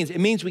what it means. It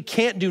means we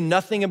can't do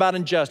nothing about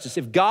injustice.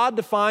 If God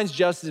defines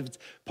justice, if it's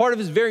part of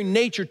his very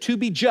nature to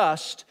be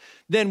just,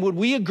 then would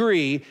we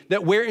agree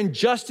that where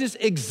injustice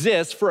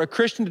exists for a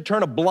Christian to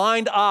turn a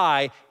blind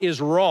eye is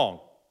wrong?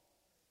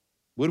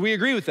 Would we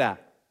agree with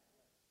that?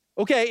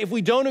 Okay, if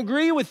we don't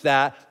agree with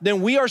that,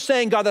 then we are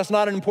saying, God, that's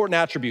not an important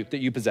attribute that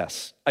you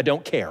possess. I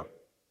don't care.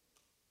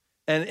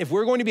 And if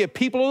we're going to be a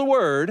people of the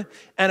word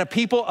and a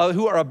people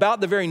who are about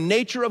the very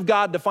nature of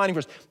God defining for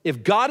us,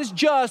 if God is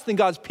just, then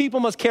God's people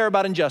must care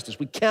about injustice.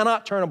 We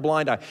cannot turn a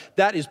blind eye.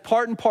 That is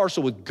part and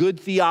parcel with good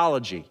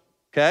theology,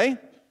 okay?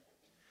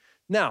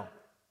 Now,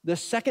 the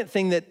second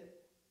thing that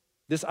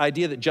this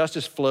idea that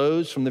justice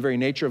flows from the very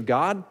nature of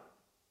God,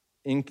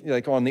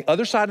 on the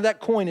other side of that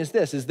coin is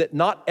this, is that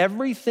not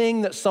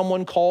everything that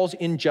someone calls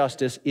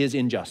injustice is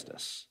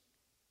injustice.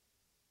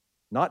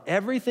 Not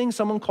everything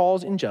someone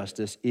calls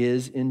injustice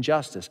is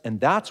injustice. And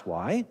that's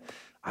why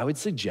I would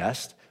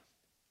suggest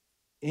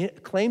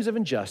claims of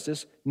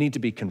injustice need to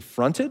be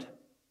confronted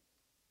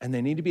and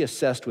they need to be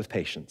assessed with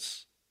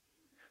patience.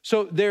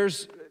 So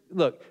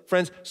look,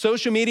 friends,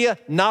 social media,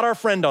 not our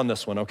friend on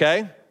this one,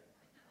 okay?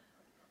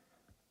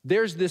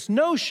 There's this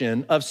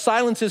notion of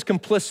silence is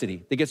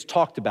complicity that gets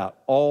talked about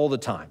all the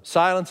time.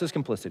 Silence is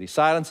complicity,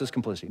 silence is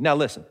complicity. Now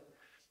listen,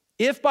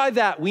 if by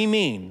that we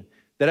mean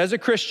that as a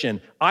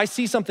Christian, I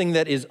see something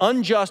that is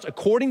unjust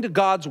according to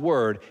God's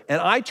word,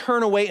 and I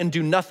turn away and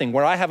do nothing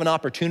where I have an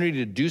opportunity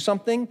to do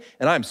something,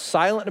 and I'm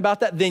silent about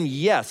that, then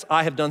yes,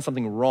 I have done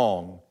something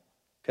wrong,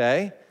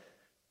 okay?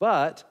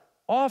 But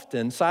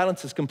often,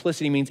 silence is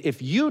complicity means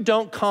if you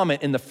don't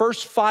comment in the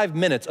first 5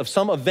 minutes of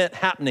some event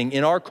happening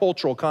in our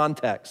cultural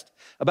context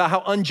about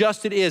how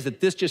unjust it is that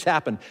this just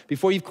happened,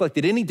 before you've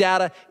collected any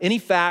data, any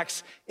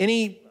facts,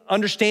 any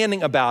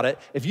understanding about it,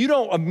 if you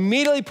don't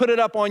immediately put it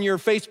up on your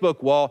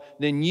Facebook wall,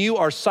 then you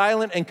are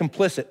silent and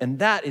complicit. And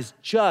that is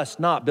just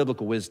not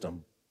biblical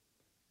wisdom.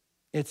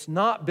 It's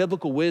not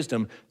biblical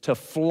wisdom to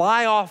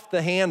fly off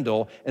the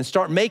handle and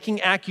start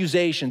making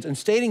accusations and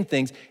stating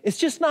things. It's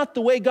just not the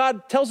way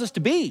God tells us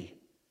to be.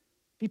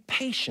 Be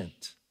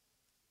patient.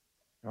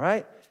 All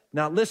right?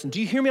 Now listen,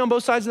 do you hear me on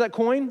both sides of that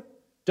coin?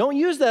 Don't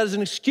use that as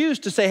an excuse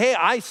to say, hey,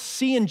 I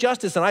see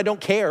injustice and I don't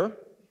care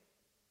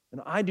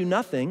and I do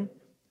nothing.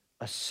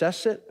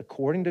 Assess it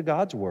according to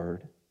God's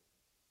word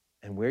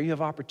And where you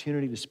have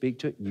opportunity to speak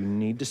to it, you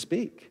need to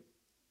speak.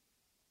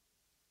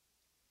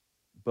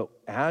 But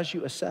as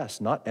you assess,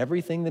 not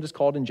everything that is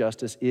called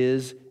injustice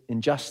is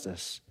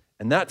injustice.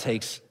 And that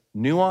takes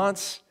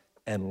nuance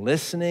and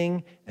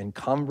listening and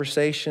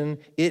conversation.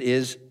 It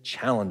is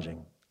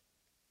challenging.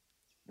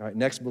 All right,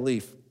 next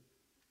belief.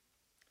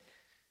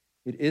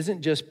 It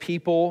isn't just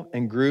people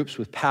and groups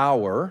with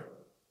power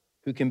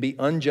who can be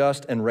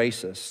unjust and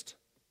racist.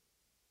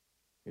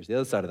 Here's the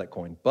other side of that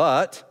coin.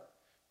 But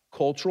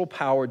cultural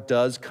power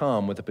does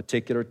come with a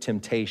particular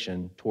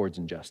temptation towards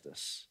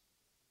injustice.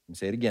 Let me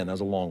say it again. That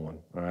was a long one,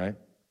 all right?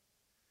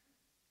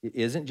 It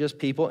isn't just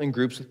people and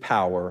groups with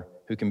power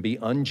who can be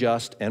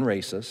unjust and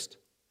racist,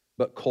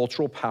 but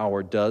cultural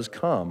power does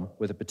come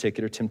with a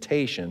particular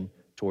temptation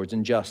towards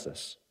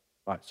injustice.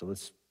 All right, so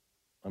let's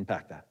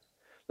unpack that.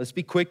 Let's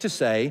be quick to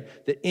say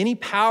that any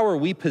power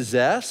we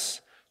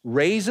possess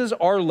raises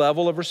our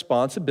level of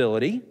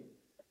responsibility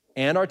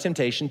and our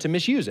temptation to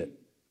misuse it.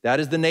 That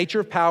is the nature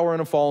of power in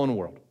a fallen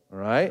world, all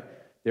right?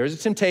 There is a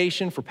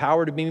temptation for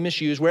power to be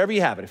misused wherever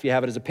you have it. If you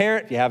have it as a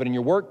parent, if you have it in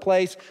your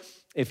workplace,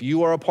 if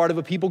you are a part of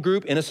a people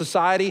group in a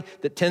society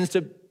that tends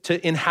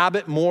to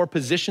inhabit more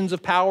positions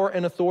of power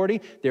and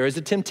authority, there is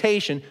a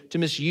temptation to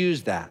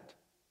misuse that,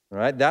 all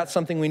right? That's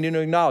something we need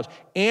to acknowledge.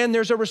 And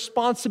there's a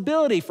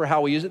responsibility for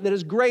how we use it that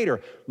is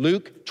greater.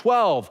 Luke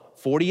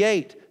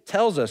 12:48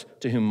 tells us,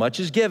 to whom much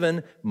is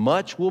given,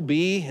 much will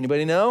be,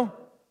 anybody know?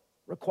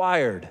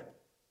 Required,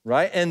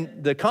 right?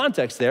 And the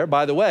context there,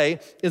 by the way,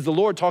 is the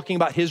Lord talking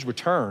about his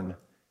return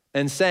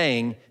and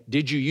saying,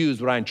 did you use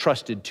what I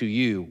entrusted to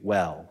you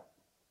well,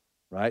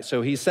 right?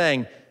 So he's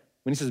saying,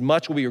 when he says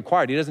much will be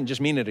required, he doesn't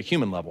just mean at a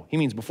human level. He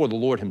means before the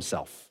Lord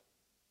himself.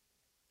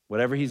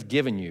 Whatever he's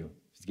given you,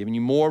 he's given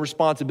you more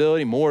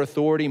responsibility, more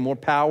authority, more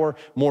power,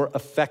 more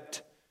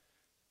effect.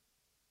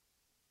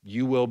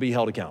 You will be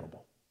held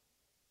accountable.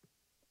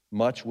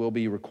 Much will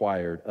be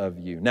required of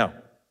you. Now,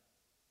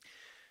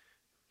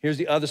 here's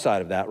the other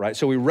side of that, right?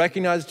 So we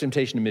recognize the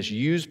temptation to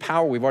misuse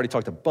power. We've already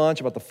talked a bunch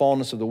about the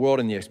fallenness of the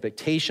world and the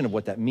expectation of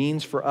what that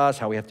means for us,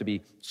 how we have to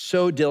be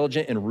so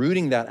diligent in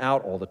rooting that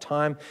out all the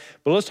time.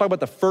 But let's talk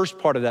about the first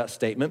part of that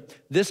statement,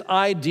 this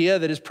idea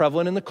that is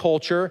prevalent in the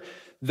culture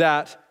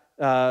that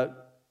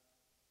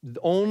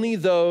only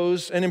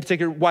those, and in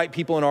particular white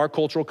people in our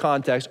cultural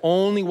context,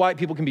 only white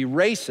people can be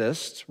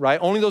racist, right?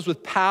 Only those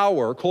with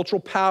power, cultural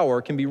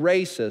power, can be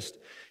racist.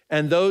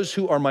 And those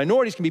who are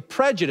minorities can be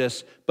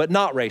prejudiced, but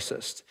not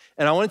racist.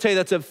 And I want to tell you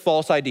that's a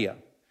false idea,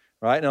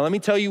 right? Now, let me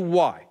tell you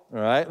why, all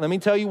right? Let me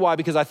tell you why,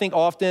 because I think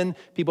often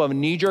people have a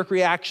knee-jerk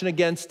reaction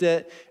against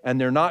it,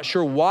 and they're not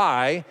sure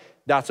why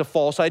that's a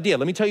false idea.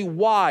 Let me tell you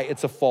why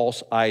it's a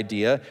false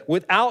idea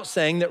without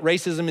saying that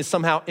racism is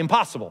somehow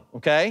impossible,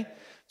 okay?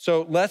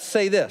 So let's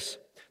say this.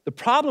 The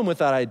problem with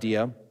that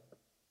idea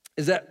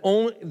is that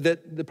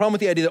the problem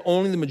with the idea that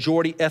only the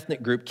majority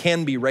ethnic group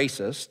can be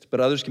racist, but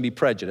others can be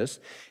prejudiced,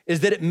 is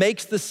that it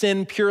makes the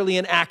sin purely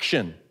an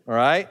action, all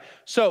right?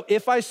 So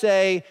if I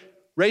say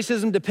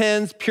racism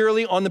depends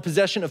purely on the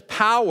possession of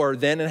power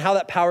then and how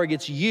that power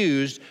gets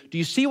used, do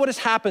you see what has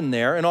happened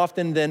there? And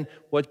often then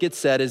what gets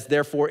said is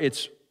therefore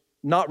it's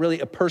not really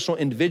a personal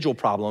individual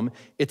problem,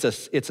 it's a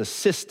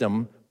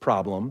system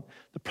problem.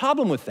 The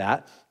problem with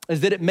that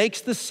is that it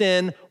makes the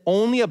sin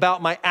only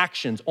about my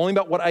actions, only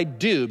about what I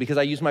do because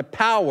I use my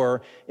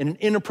power in an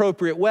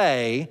inappropriate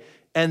way,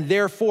 and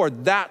therefore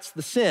that's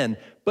the sin.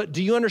 But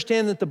do you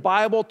understand that the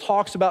Bible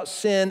talks about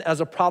sin as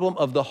a problem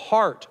of the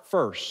heart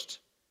first,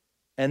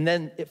 and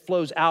then it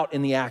flows out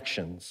in the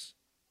actions?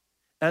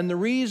 And the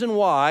reason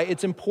why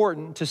it's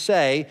important to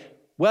say,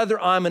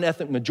 whether I'm an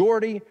ethnic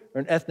majority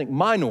or an ethnic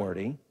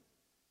minority,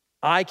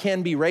 I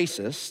can be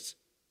racist,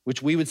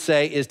 which we would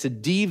say is to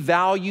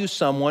devalue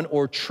someone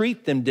or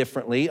treat them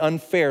differently,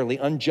 unfairly,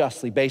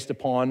 unjustly, based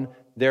upon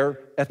their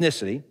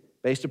ethnicity,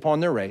 based upon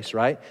their race,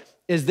 right?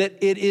 Is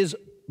that it is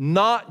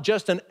not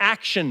just an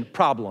action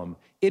problem.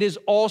 It is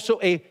also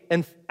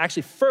and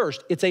actually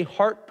first, it's a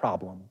heart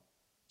problem.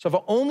 So if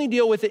I only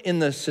deal with it in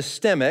the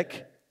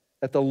systemic,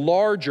 at the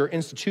larger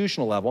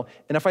institutional level,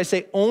 and if I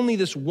say only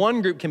this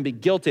one group can be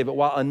guilty of it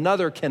while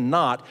another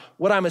cannot,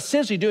 what I'm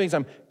essentially doing is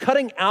I'm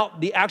cutting out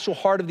the actual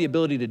heart of the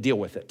ability to deal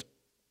with it.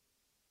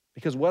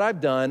 Because what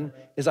I've done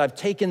is I've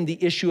taken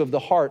the issue of the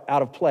heart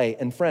out of play.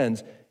 And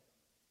friends,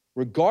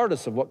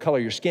 regardless of what color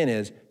your skin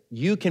is,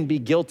 you can be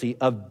guilty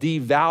of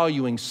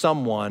devaluing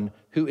someone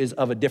who is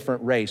of a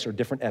different race or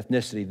different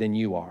ethnicity than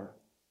you are.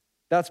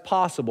 That's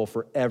possible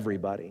for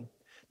everybody.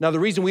 Now, the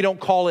reason we don't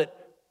call it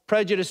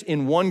prejudice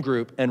in one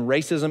group and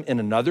racism in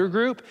another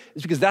group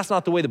is because that's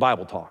not the way the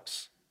Bible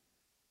talks.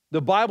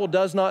 The Bible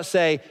does not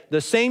say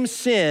the same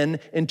sin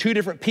in two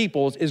different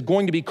peoples is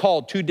going to be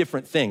called two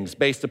different things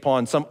based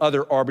upon some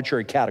other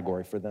arbitrary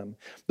category for them.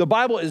 The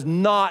Bible is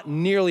not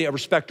nearly a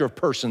respecter of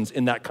persons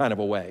in that kind of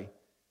a way.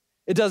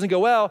 It doesn't go,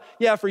 well,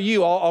 yeah, for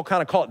you, I'll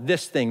kind of call it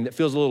this thing that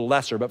feels a little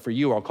lesser, but for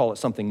you, I'll call it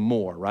something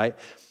more, right?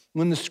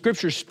 When the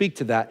scriptures speak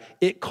to that,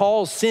 it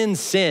calls sin,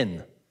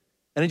 sin.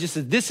 And it just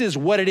says, this is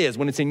what it is.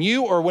 When it's in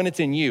you or when it's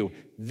in you,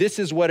 this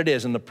is what it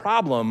is. And the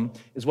problem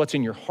is what's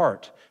in your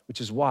heart,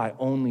 which is why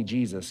only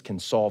Jesus can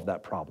solve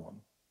that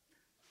problem.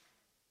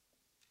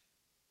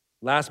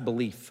 Last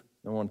belief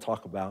I want to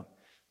talk about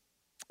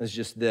is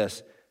just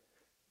this.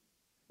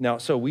 Now,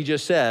 so we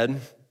just said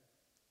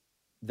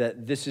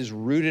that this is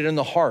rooted in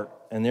the heart,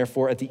 and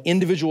therefore at the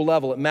individual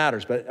level it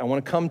matters. But I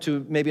want to come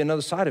to maybe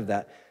another side of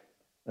that.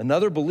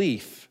 Another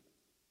belief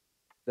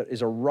that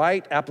is a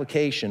right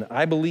application,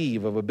 I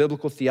believe, of a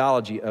biblical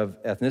theology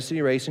of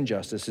ethnicity, race, and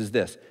justice is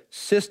this.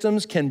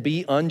 Systems can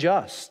be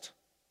unjust.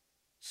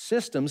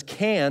 Systems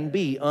can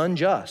be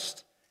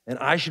unjust, and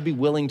I should be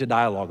willing to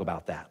dialogue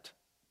about that.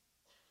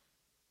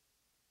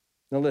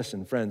 Now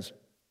listen, friends,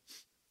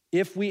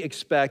 if we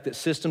expect that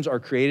systems are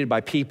created by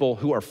people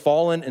who are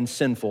fallen and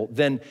sinful,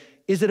 then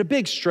is it a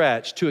big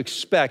stretch to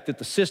expect that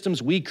the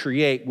systems we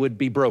create would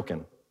be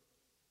broken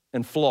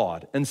and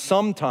flawed and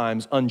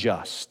sometimes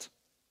unjust?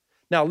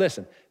 Now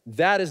listen,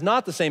 that is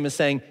not the same as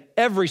saying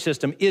every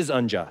system is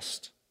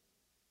unjust.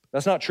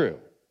 That's not true.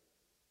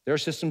 There are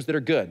systems that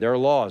are good. There are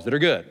laws that are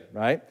good,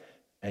 right?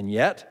 And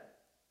yet,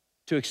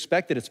 to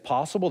expect that it's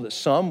possible that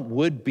some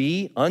would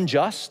be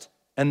unjust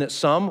and that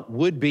some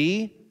would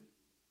be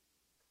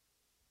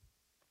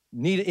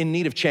in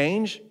need of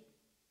change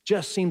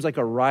just seems like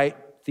a right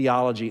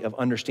theology of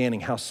understanding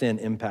how sin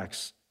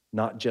impacts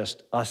not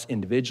just us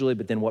individually,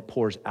 but then what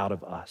pours out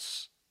of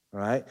us, all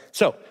right?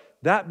 So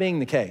that being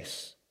the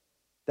case,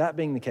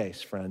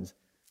 friends,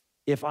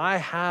 if I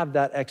have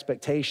that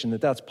expectation that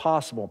that's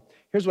possible,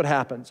 here's what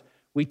happens.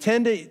 We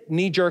tend to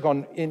knee-jerk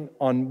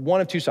on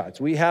one of two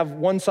sides. We have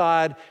one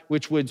side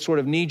which would sort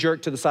of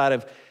knee-jerk to the side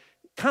of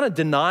kind of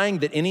denying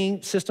that any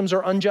systems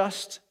are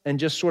unjust and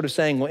just sort of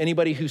saying, well,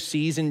 anybody who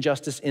sees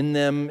injustice in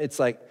them, it's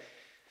like,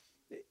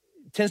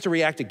 tends to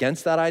react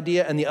against that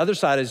idea. And the other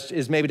side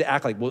is maybe to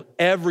act like, well,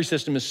 every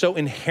system is so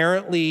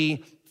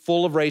inherently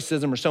full of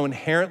racism or so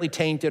inherently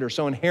tainted or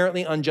so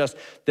inherently unjust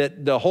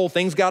that the whole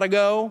thing's gotta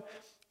go.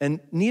 And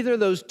neither of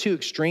those two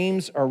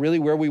extremes are really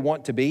where we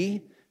want to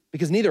be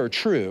because neither are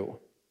true,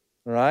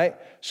 all right?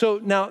 So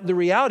now the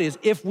reality is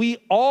if we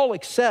all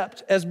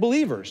accept as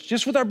believers,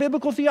 just with our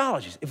biblical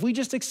theologies, if we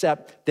just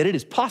accept that it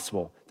is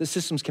possible that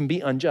systems can be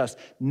unjust,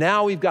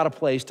 now we've got a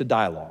place to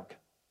dialogue.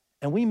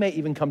 And we may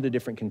even come to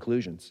different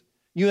conclusions.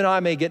 You and I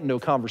may get into a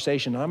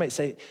conversation and I might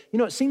say,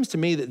 it seems to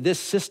me that this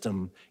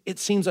system, it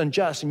seems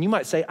unjust. And you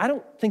might say, I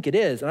don't think it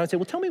is. And I would say,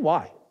 well, tell me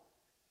why.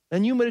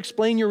 And you might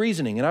explain your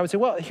reasoning. And I would say,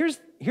 well, here's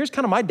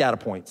kind of my data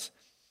points.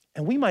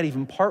 And we might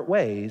even part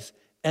ways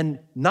and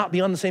not be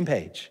on the same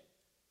page.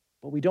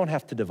 But we don't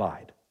have to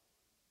divide.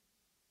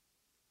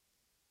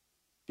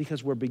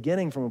 Because we're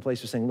beginning from a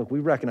place of saying, look,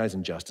 we recognize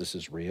injustice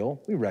is real.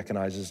 We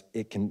recognize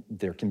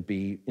there can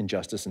be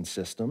injustice in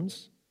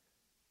systems,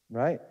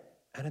 right?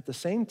 And at the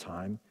same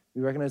time,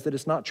 we recognize that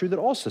it's not true that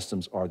all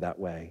systems are that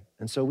way.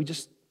 And so we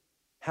just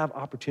have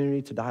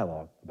opportunity to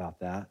dialogue about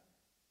that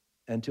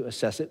and to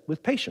assess it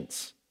with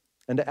patience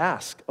and to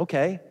ask,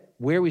 okay,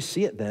 where we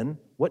see it then,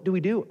 what do we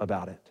do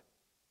about it?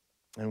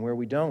 And where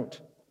we don't,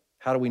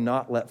 how do we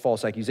not let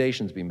false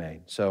accusations be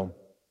made? So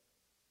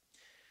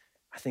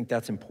I think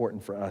that's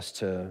important for us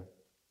to,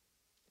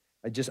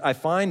 I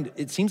find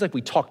it seems like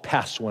we talk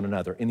past one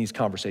another in these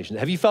conversations.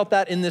 Have you felt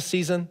that in this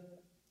season?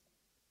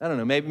 I don't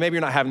know, maybe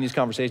you're not having these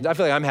conversations. I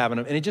feel like I'm having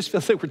them, and it just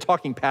feels like we're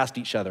talking past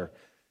each other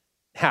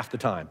half the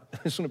time. I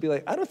just want to be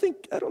like, I don't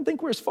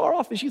think we're as far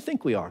off as you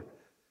think we are.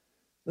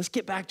 Let's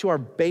get back to our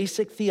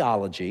basic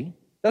theology.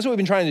 That's what we've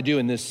been trying to do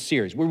in this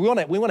series. We want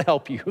to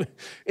help you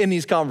in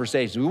these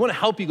conversations. We want to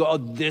help you go, oh,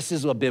 this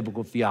is a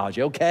biblical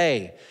theology.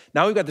 Okay,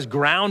 now we've got this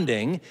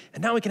grounding,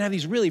 and now we can have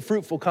these really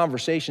fruitful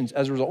conversations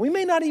as a result. We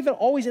may not even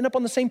always end up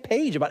on the same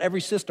page about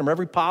every system or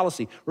every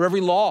policy or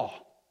every law.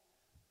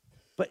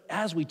 But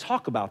as we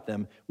talk about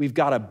them, we've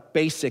got a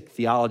basic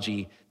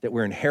theology that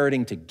we're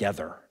inheriting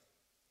together.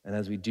 And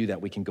as we do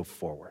that, we can go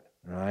forward,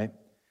 all right?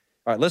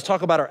 All right, let's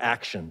talk about our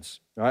actions,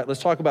 all right?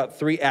 Let's talk about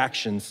 3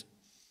 actions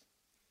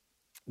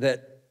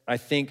that I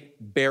think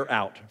bear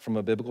out from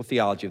a biblical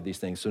theology of these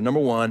things. So number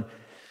 1,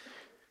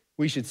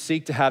 we should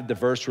seek to have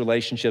diverse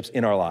relationships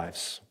in our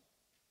lives.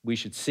 We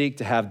should seek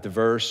to have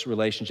diverse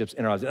relationships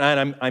in our lives.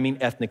 And I mean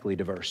ethnically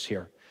diverse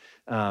here.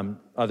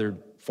 Other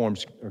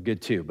forms are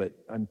good too, but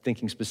I'm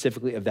thinking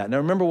specifically of that. Now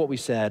remember what we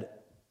said,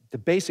 the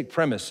basic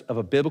premise of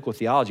a biblical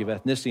theology of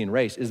ethnicity and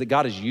race is that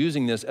God is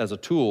using this as a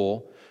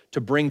tool to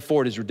bring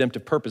forward his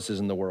redemptive purposes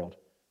in the world,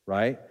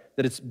 right?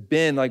 That it's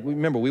been, like,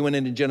 remember, we went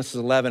into Genesis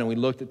 11 and we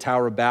looked at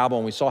Tower of Babel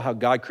and we saw how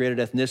God created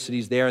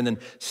ethnicities there and then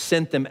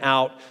sent them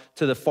out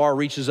to the far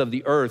reaches of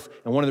the earth.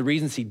 And one of the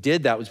reasons he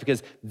did that was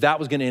because that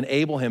was going to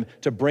enable him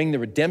to bring the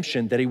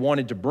redemption that he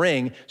wanted to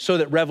bring so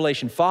that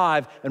Revelation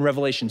 5 and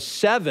Revelation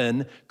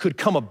 7 could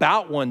come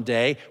about one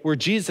day where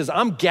Jesus says,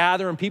 I'm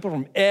gathering people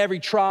from every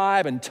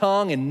tribe and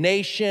tongue and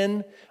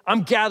nation.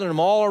 I'm gathering them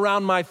all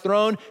around my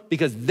throne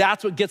because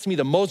that's what gets me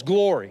the most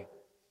glory.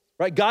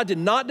 Right? God did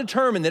not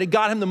determine that it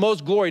got him the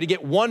most glory to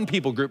get one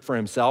people group for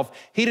himself.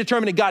 He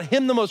determined it got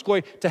him the most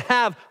glory to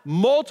have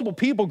multiple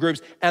people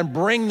groups and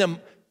bring them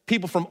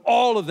people from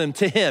all of them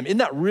to him. Isn't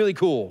that really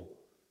cool?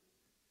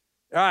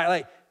 All right,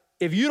 like,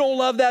 if you don't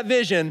love that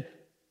vision,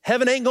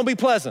 heaven ain't gonna be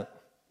pleasant.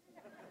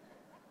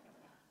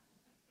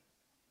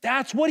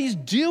 That's what he's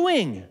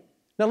doing.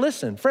 Now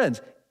listen,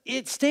 friends,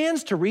 it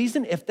stands to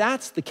reason, if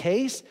that's the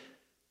case,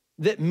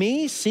 that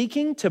me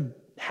seeking to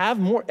have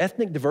more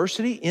ethnic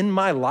diversity in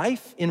my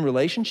life, in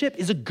relationship,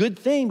 is a good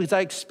thing because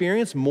I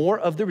experience more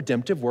of the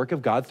redemptive work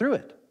of God through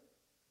it.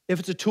 If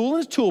it's a tool in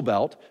his tool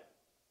belt,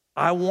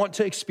 I want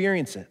to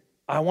experience it.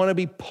 I want to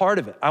be part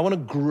of it. I want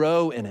to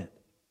grow in it.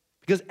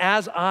 Because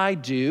as I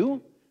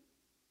do,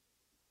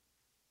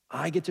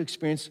 I get to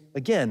experience,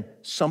 again,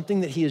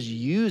 something that he is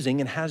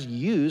using and has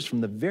used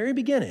from the very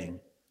beginning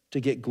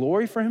to get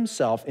glory for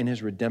himself in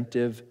his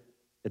redemptive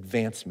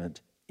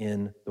advancement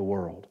in the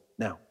world.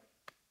 Now,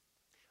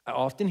 I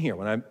often hear,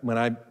 when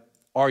I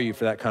argue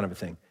for that kind of a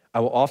thing,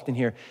 I will often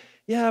hear,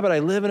 yeah, but I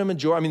live in a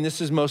majority, I mean,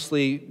 this is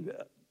mostly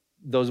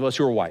those of us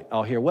who are white.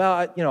 I'll hear,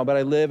 well, but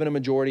I live in a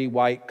majority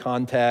white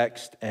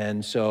context,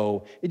 and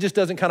so it just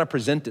doesn't kind of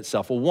present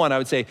itself. Well, one, I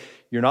would say,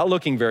 you're not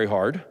looking very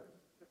hard.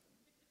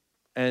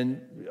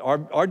 And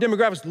our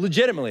demographics,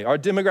 legitimately, our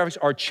demographics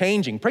are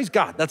changing. Praise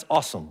God, that's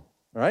awesome,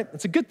 all right?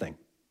 That's a good thing.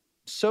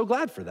 So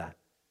glad for that.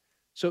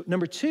 So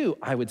number two,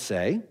 I would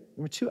say,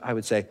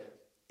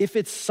 if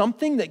it's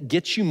something that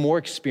gets you more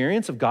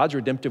experience of God's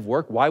redemptive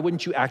work, why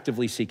wouldn't you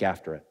actively seek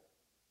after it?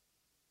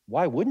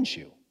 Why wouldn't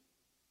you?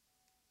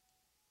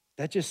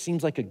 That just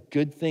seems like a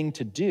good thing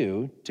to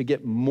do to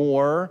get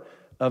more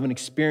of an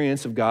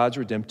experience of God's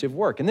redemptive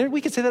work. And then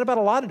we could say that about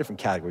a lot of different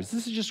categories.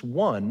 This is just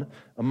one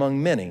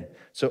among many.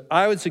 So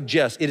I would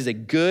suggest it is a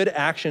good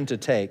action to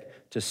take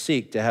to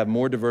seek to have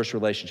more diverse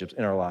relationships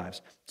in our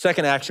lives.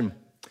 Second action,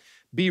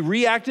 be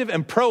reactive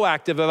and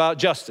proactive about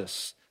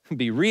justice.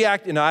 Be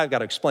reactive, and I've got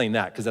to explain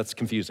that because that's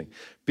confusing.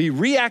 Be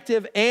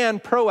reactive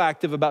and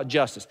proactive about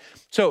justice.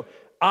 So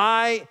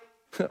I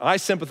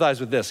sympathize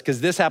with this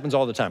because this happens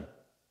all the time.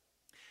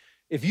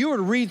 If you were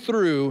to read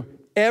through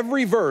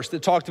every verse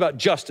that talked about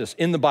justice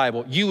in the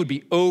Bible, you would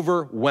be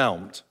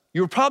overwhelmed.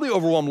 You were probably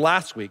overwhelmed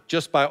last week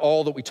just by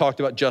all that we talked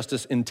about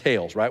justice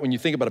entails, right? When you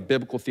think about a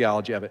biblical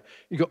theology of it,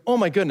 you go, oh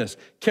my goodness,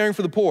 caring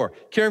for the poor,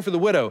 caring for the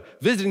widow,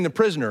 visiting the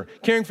prisoner,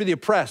 caring for the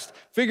oppressed,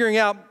 figuring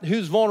out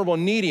who's vulnerable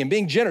and needy and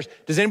being generous.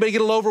 Does anybody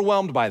get a little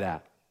overwhelmed by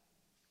that?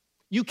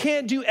 You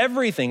can't do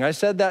everything. I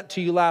said that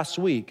to you last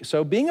week.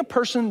 So being a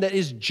person that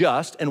is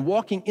just and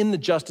walking in the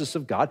justice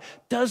of God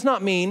does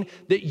not mean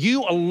that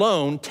you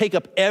alone take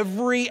up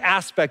every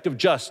aspect of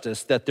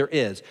justice that there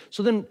is.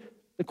 So then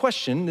the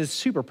question is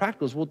super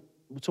practical is, well,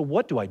 so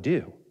what do I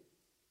do?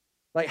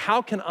 Like,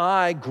 how can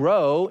I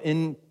grow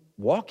in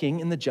walking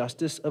in the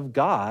justice of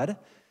God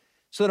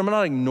so that I'm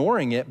not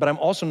ignoring it, but I'm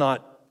also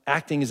not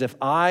acting as if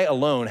I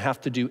alone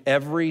have to do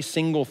every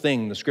single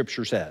thing the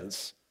scripture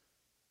says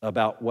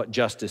about what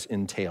justice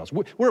entails.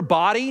 We're a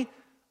body.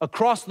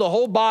 Across the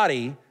whole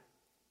body,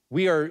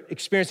 we are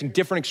experiencing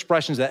different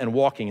expressions of that and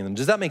walking in them.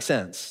 Does that make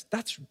sense?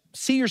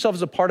 See yourself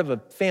as a part of a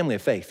family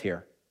of faith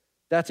here.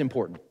 That's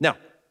important. Now,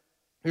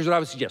 here's what I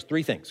would suggest,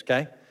 3 things,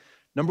 okay?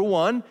 Number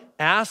 1,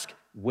 ask,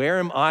 where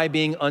am I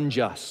being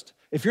unjust?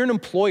 If you're an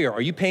employer,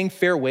 are you paying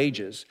fair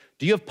wages?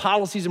 Do you have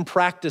policies and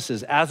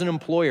practices as an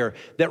employer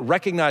that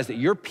recognize that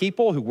your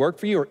people who work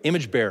for you are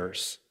image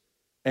bearers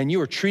and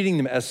you are treating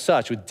them as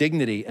such with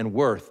dignity and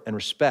worth and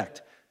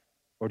respect?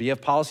 Or do you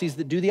have policies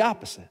that do the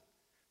opposite,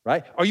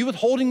 right? Are you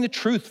withholding the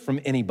truth from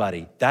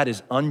anybody? That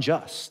is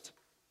unjust,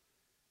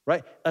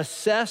 right?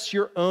 Assess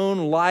your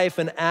own life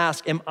and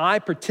ask, am I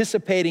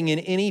participating in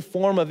any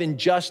form of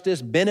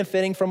injustice,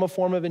 benefiting from a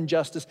form of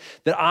injustice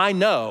that I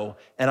know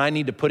and I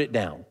need to put it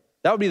down?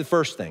 That would be the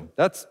first thing.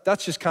 That's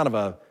just kind of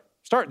a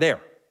start there,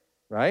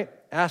 right?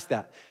 Ask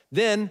that.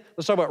 Then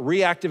let's talk about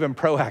reactive and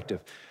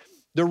proactive.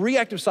 The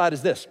reactive side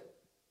is this.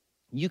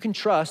 You can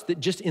trust that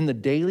just in the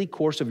daily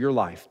course of your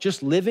life,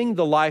 just living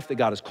the life that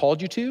God has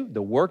called you to,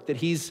 the work that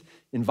he's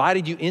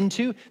invited you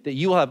into, that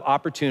you will have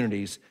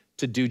opportunities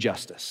to do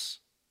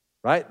justice,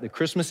 right? The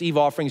Christmas Eve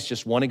offering is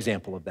just one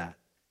example of that.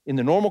 In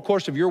the normal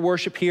course of your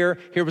worship here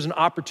was an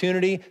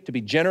opportunity to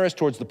be generous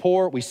towards the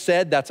poor. We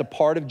said that's a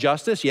part of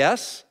justice,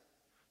 yes?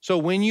 So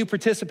when you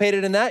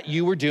participated in that,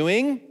 you were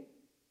doing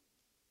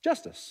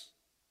justice,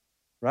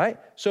 right?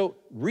 So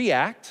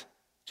react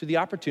to the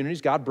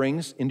opportunities God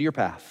brings into your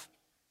path.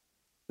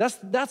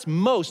 That's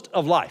most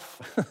of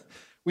life.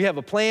 We have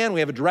a plan, we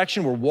have a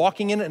direction, we're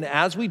walking in it, and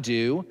as we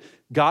do,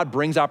 God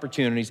brings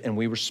opportunities and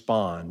we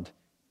respond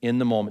in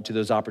the moment to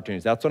those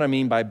opportunities. That's what I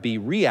mean by be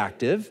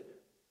reactive.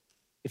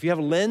 If you have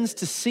a lens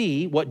to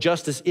see what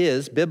justice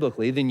is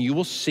biblically, then you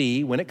will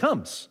see when it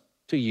comes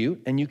to you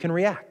and you can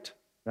react,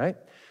 right?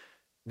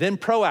 Then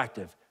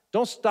proactive.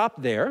 Don't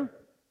stop there.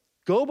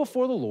 Go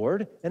before the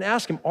Lord and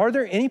ask him, are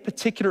there any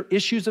particular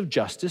issues of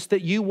justice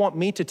that you want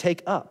me to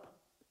take up?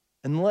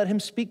 And let him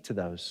speak to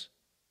those.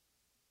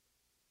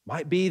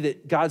 Might be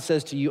that God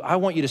says to you, I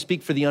want you to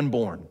speak for the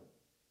unborn.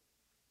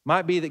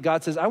 Might be that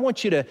God says, I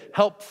want you to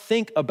help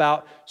think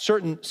about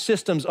certain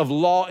systems of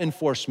law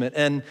enforcement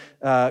and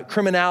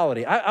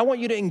criminality. I want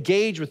you to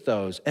engage with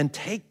those and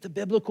take the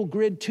biblical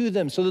grid to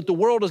them so that the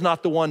world is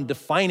not the one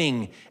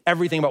defining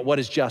everything about what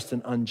is just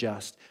and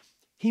unjust.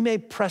 He may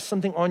press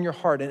something on your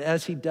heart, and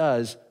as he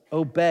does,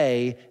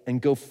 obey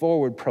and go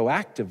forward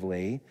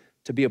proactively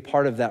to be a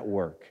part of that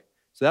work.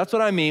 So that's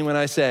what I mean when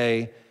I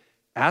say,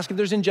 ask if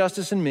there's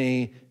injustice in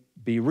me,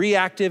 be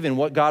reactive in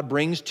what God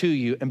brings to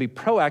you, and be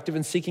proactive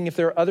in seeking if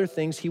there are other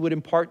things he would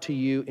impart to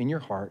you in your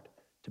heart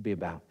to be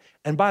about.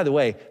 And by the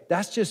way,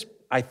 that's just,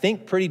 I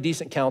think, pretty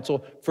decent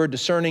counsel for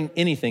discerning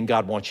anything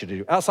God wants you to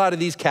do outside of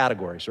these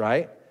categories,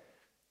 right?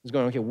 He's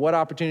going, okay, what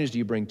opportunities do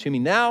you bring to me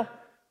now?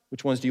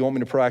 Which ones do you want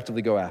me to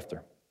proactively go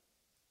after?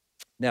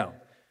 Now,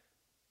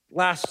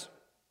 last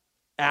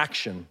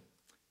action.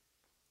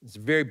 It's a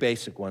very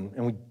basic one,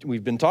 and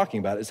we've been talking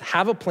about it, is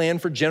have a plan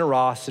for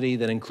generosity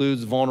that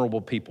includes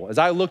vulnerable people. As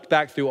I looked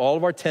back through all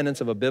of our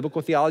tenets of a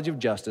biblical theology of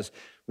justice,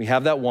 we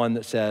have that one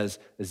that says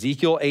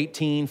Ezekiel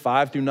 18,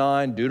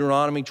 5-9,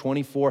 Deuteronomy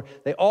 24,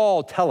 they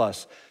all tell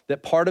us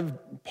that part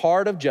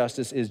of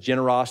justice is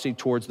generosity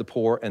towards the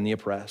poor and the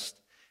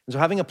oppressed. And so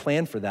having a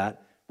plan for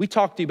that, we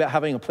talk to you about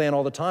having a plan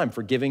all the time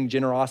for giving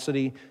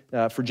generosity,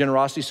 so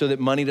that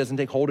money doesn't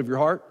take hold of your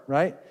heart,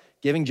 right?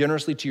 Giving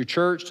generously to your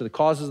church, to the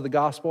causes of the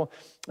gospel.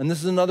 And this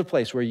is another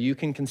place where you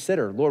can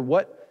consider, Lord,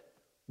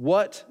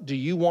 what do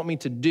you want me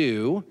to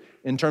do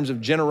in terms of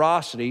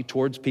generosity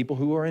towards people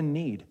who are in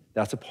need?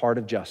 That's a part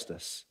of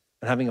justice.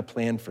 And having a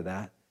plan for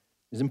that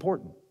is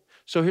important.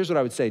 So here's what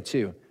I would say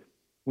too.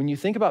 When you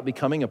think about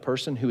becoming a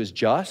person who is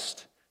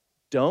just,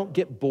 don't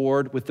get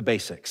bored with the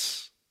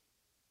basics.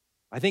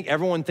 I think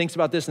everyone thinks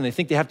about this and they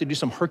think they have to do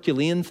some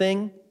Herculean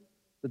thing,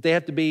 that they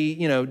have to be,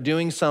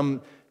 doing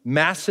some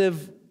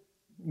massive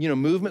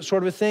movement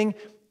sort of a thing.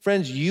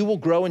 Friends, you will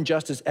grow in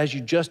justice as you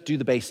just do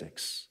the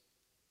basics,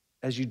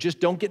 as you just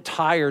don't get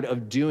tired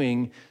of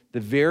doing the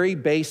very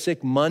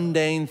basic,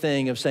 mundane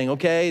thing of saying,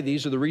 okay,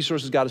 these are the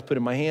resources God has put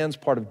in my hands.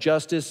 Part of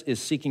justice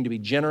is seeking to be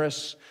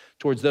generous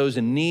towards those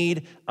in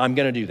need. I'm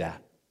gonna do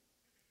that.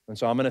 And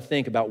so I'm gonna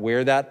think about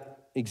where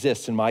that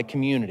exists in my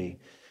community.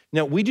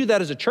 Now, we do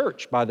that as a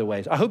church, by the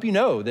way. I hope you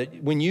know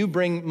that when you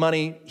bring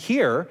money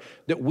here,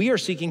 that we are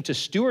seeking to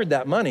steward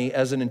that money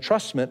as an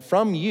entrustment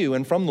from you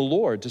and from the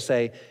Lord to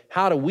say,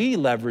 how do we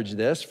leverage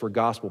this for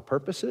gospel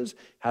purposes?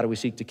 How do we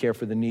seek to care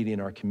for the needy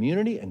in our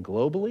community and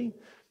globally?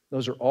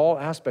 Those are all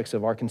aspects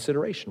of our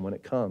consideration when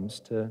it comes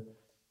to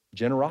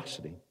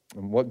generosity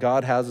and what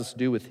God has us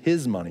do with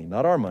his money,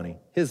 not our money,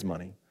 his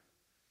money.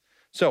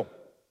 So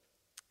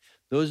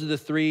those are the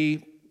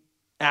three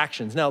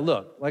actions. Now,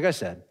 look, like I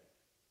said,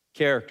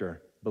 character,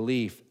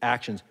 belief,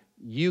 actions.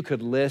 You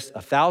could list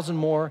 1,000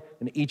 more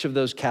in each of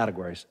those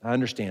categories. I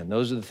understand.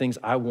 Those are the things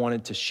I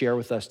wanted to share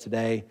with us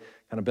today,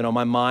 kind of been on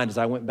my mind as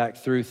I went back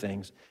through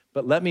things.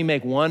 But let me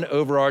make one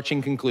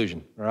overarching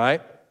conclusion, all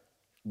right?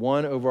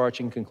 One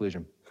overarching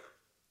conclusion.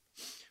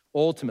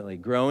 Ultimately,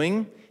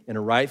 growing in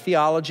a right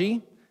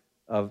theology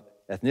of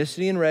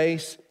ethnicity and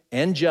race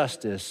and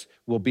justice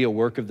will be a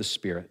work of the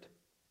Spirit.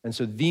 And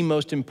so the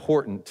most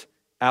important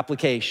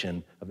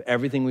application of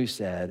everything we've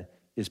said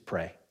is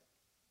pray.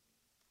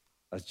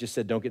 I just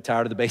said, don't get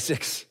tired of the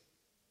basics.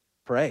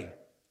 Pray.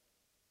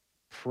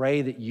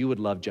 Pray that you would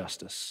love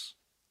justice.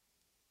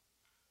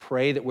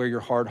 Pray that where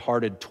you're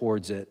hard-hearted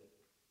towards it,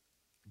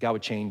 God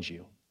would change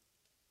you.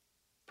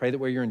 Pray that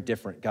where you're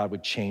indifferent, God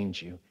would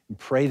change you. And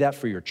pray that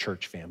for your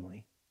church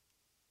family.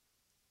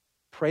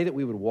 Pray that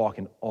we would walk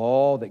in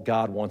all that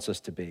God wants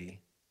us to be,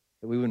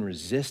 that we wouldn't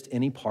resist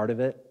any part of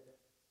it,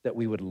 that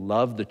we would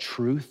love the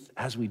truth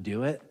as we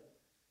do it.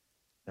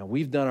 Now,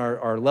 we've done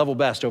our level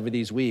best over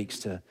these weeks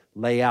to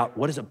lay out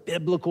what does a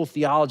biblical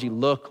theology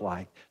look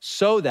like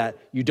so that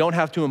you don't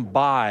have to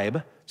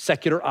imbibe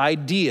secular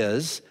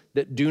ideas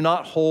that do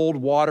not hold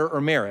water or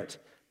merit,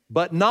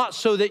 but not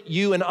so that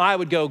you and I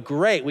would go,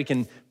 great, we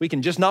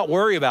can just not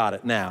worry about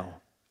it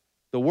now.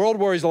 The world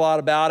worries a lot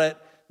about it,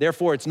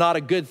 therefore it's not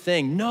a good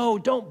thing. No,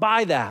 don't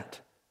buy that.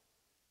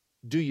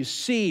 Do you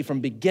see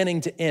from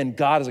beginning to end,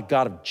 God is a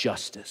God of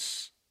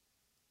justice?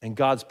 And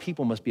God's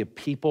people must be a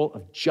people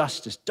of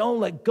justice.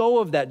 Don't let go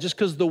of that just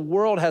because the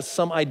world has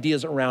some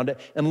ideas around it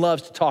and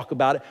loves to talk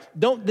about it.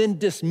 Don't then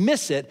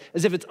dismiss it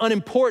as if it's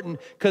unimportant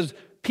because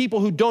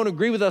people who don't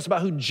agree with us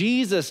about who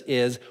Jesus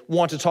is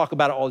want to talk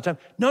about it all the time.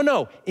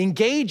 No,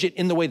 engage it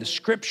in the way the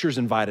scriptures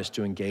invite us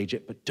to engage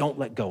it, but don't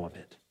let go of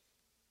it.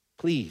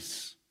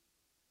 Please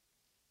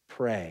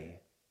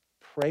pray.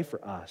 Pray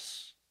for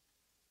us.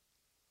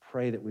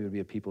 Pray that we would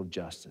be a people of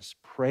justice.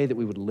 Pray that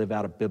we would live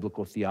out a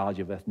biblical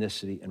theology of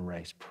ethnicity and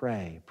race.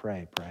 Pray,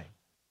 pray, pray.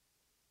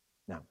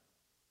 Now,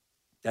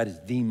 that is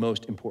the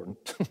most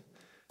important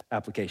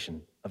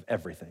application of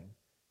everything.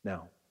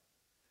 Now,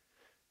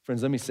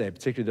 friends, let me say,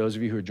 particularly those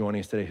of you who are joining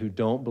us today who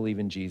don't believe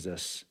in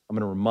Jesus, I'm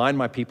going to remind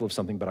my people of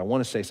something, but I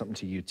want to say something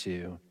to you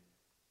too.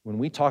 When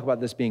we talk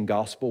about this being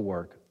gospel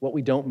work, what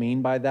we don't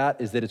mean by that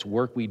is that it's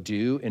work we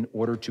do in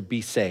order to be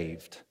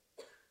saved.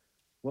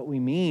 What we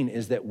mean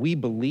is that we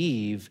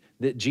believe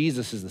that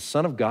Jesus is the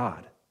Son of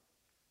God,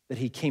 that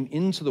he came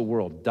into the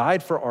world,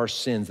 died for our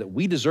sins that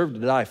we deserved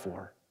to die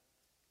for,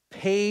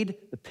 paid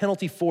the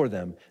penalty for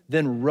them,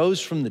 then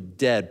rose from the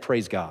dead,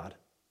 praise God,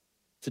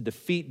 to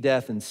defeat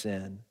death and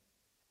sin.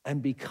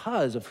 And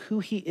because of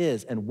who he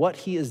is and what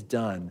he has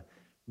done,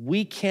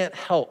 we can't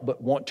help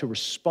but want to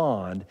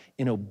respond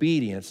in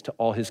obedience to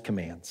all his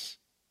commands.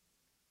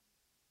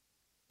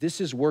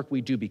 This is work we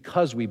do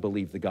because we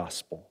believe the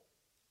gospel.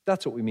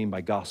 That's what we mean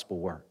by gospel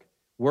work.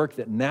 Work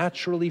that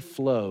naturally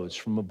flows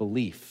from a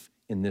belief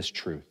in this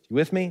truth. You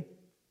with me?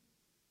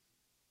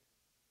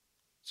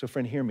 So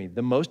friend, hear me.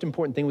 The most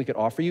important thing we could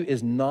offer you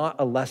is not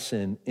a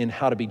lesson in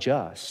how to be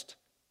just.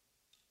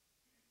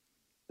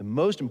 The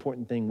most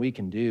important thing we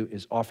can do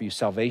is offer you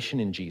salvation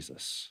in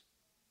Jesus.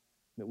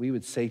 That we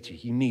would say to you,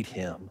 you need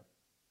him.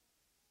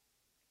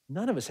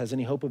 None of us has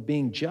any hope of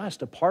being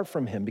just apart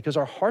from him because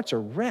our hearts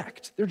are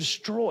wrecked. They're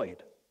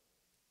destroyed.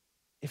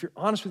 If you're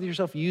honest with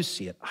yourself, you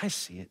see it. I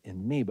see it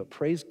in me. But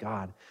praise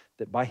God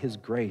that by his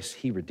grace,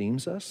 he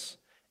redeems us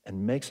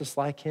and makes us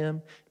like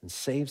him and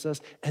saves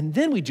us. And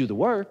then we do the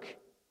work.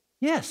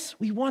 Yes,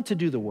 we want to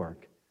do the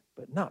work,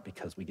 but not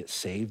because we get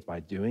saved by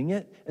doing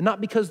it, and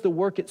not because the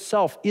work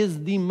itself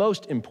is the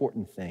most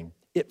important thing.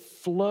 It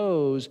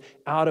flows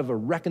out of a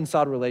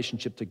reconciled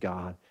relationship to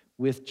God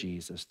with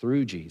Jesus,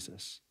 through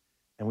Jesus.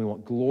 And we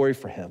want glory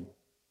for him,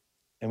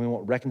 and we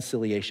want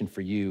reconciliation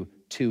for you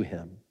to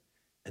him.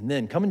 And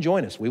then come and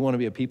join us. We want to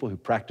be a people who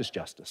practice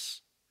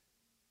justice.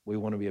 We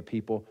want to be a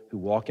people who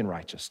walk in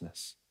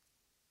righteousness.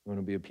 We want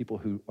to be a people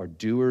who are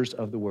doers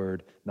of the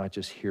word, not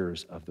just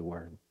hearers of the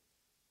word.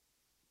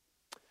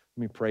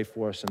 Let me pray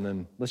for us, and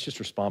then let's just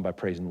respond by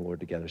praising the Lord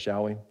together,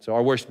 shall we? So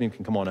our worship team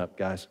can come on up,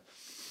 guys.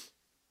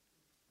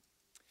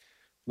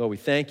 Lord, we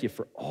thank you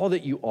for all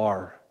that you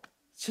are.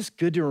 It's just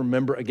good to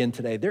remember again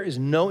today, there is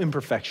no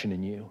imperfection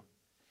in you.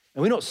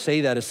 And we don't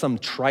say that as some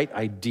trite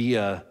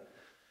idea.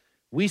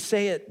 We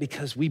say it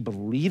because we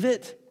believe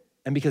it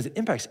and because it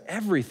impacts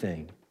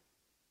everything.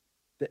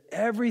 That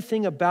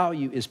everything about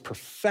you is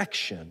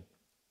perfection.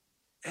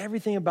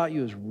 Everything about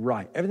you is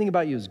right. Everything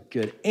about you is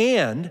good.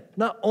 And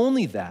not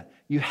only that,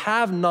 you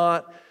have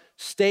not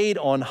stayed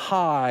on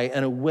high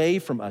and away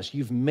from us.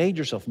 You've made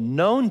yourself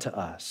known to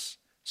us.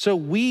 So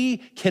we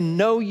can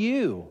know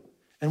you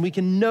and we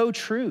can know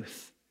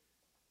truth.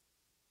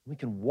 We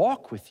can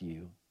walk with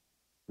you.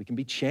 We can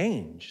be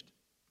changed.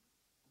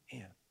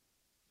 Man,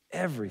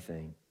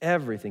 everything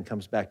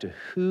comes back to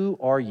who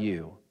are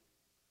you?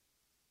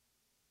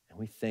 And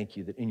we thank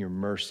you that in your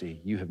mercy,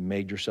 you have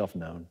made yourself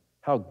known.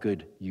 How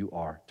good you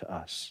are to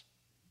us.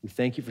 We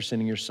thank you for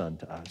sending your son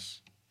to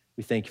us.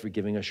 We thank you for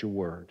giving us your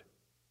word.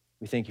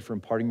 We thank you for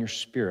imparting your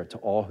spirit to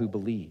all who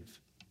believe.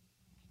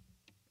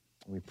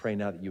 And we pray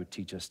now that you would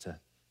teach us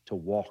to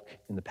walk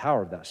in the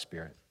power of that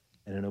spirit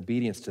and in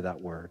obedience to that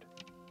word.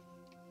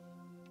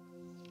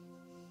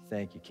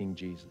 Thank you, King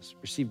Jesus.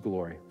 Receive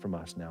glory from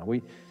us now.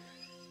 We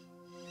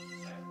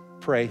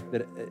pray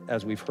that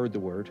as we've heard the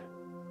word,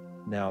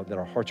 now that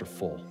our hearts are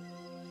full,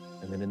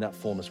 and then in that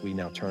fullness we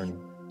now turn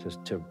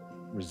to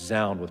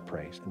resound with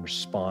praise and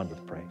respond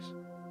with praise.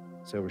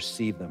 So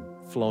receive them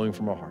flowing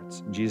from our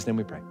hearts. In Jesus' name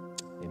we pray.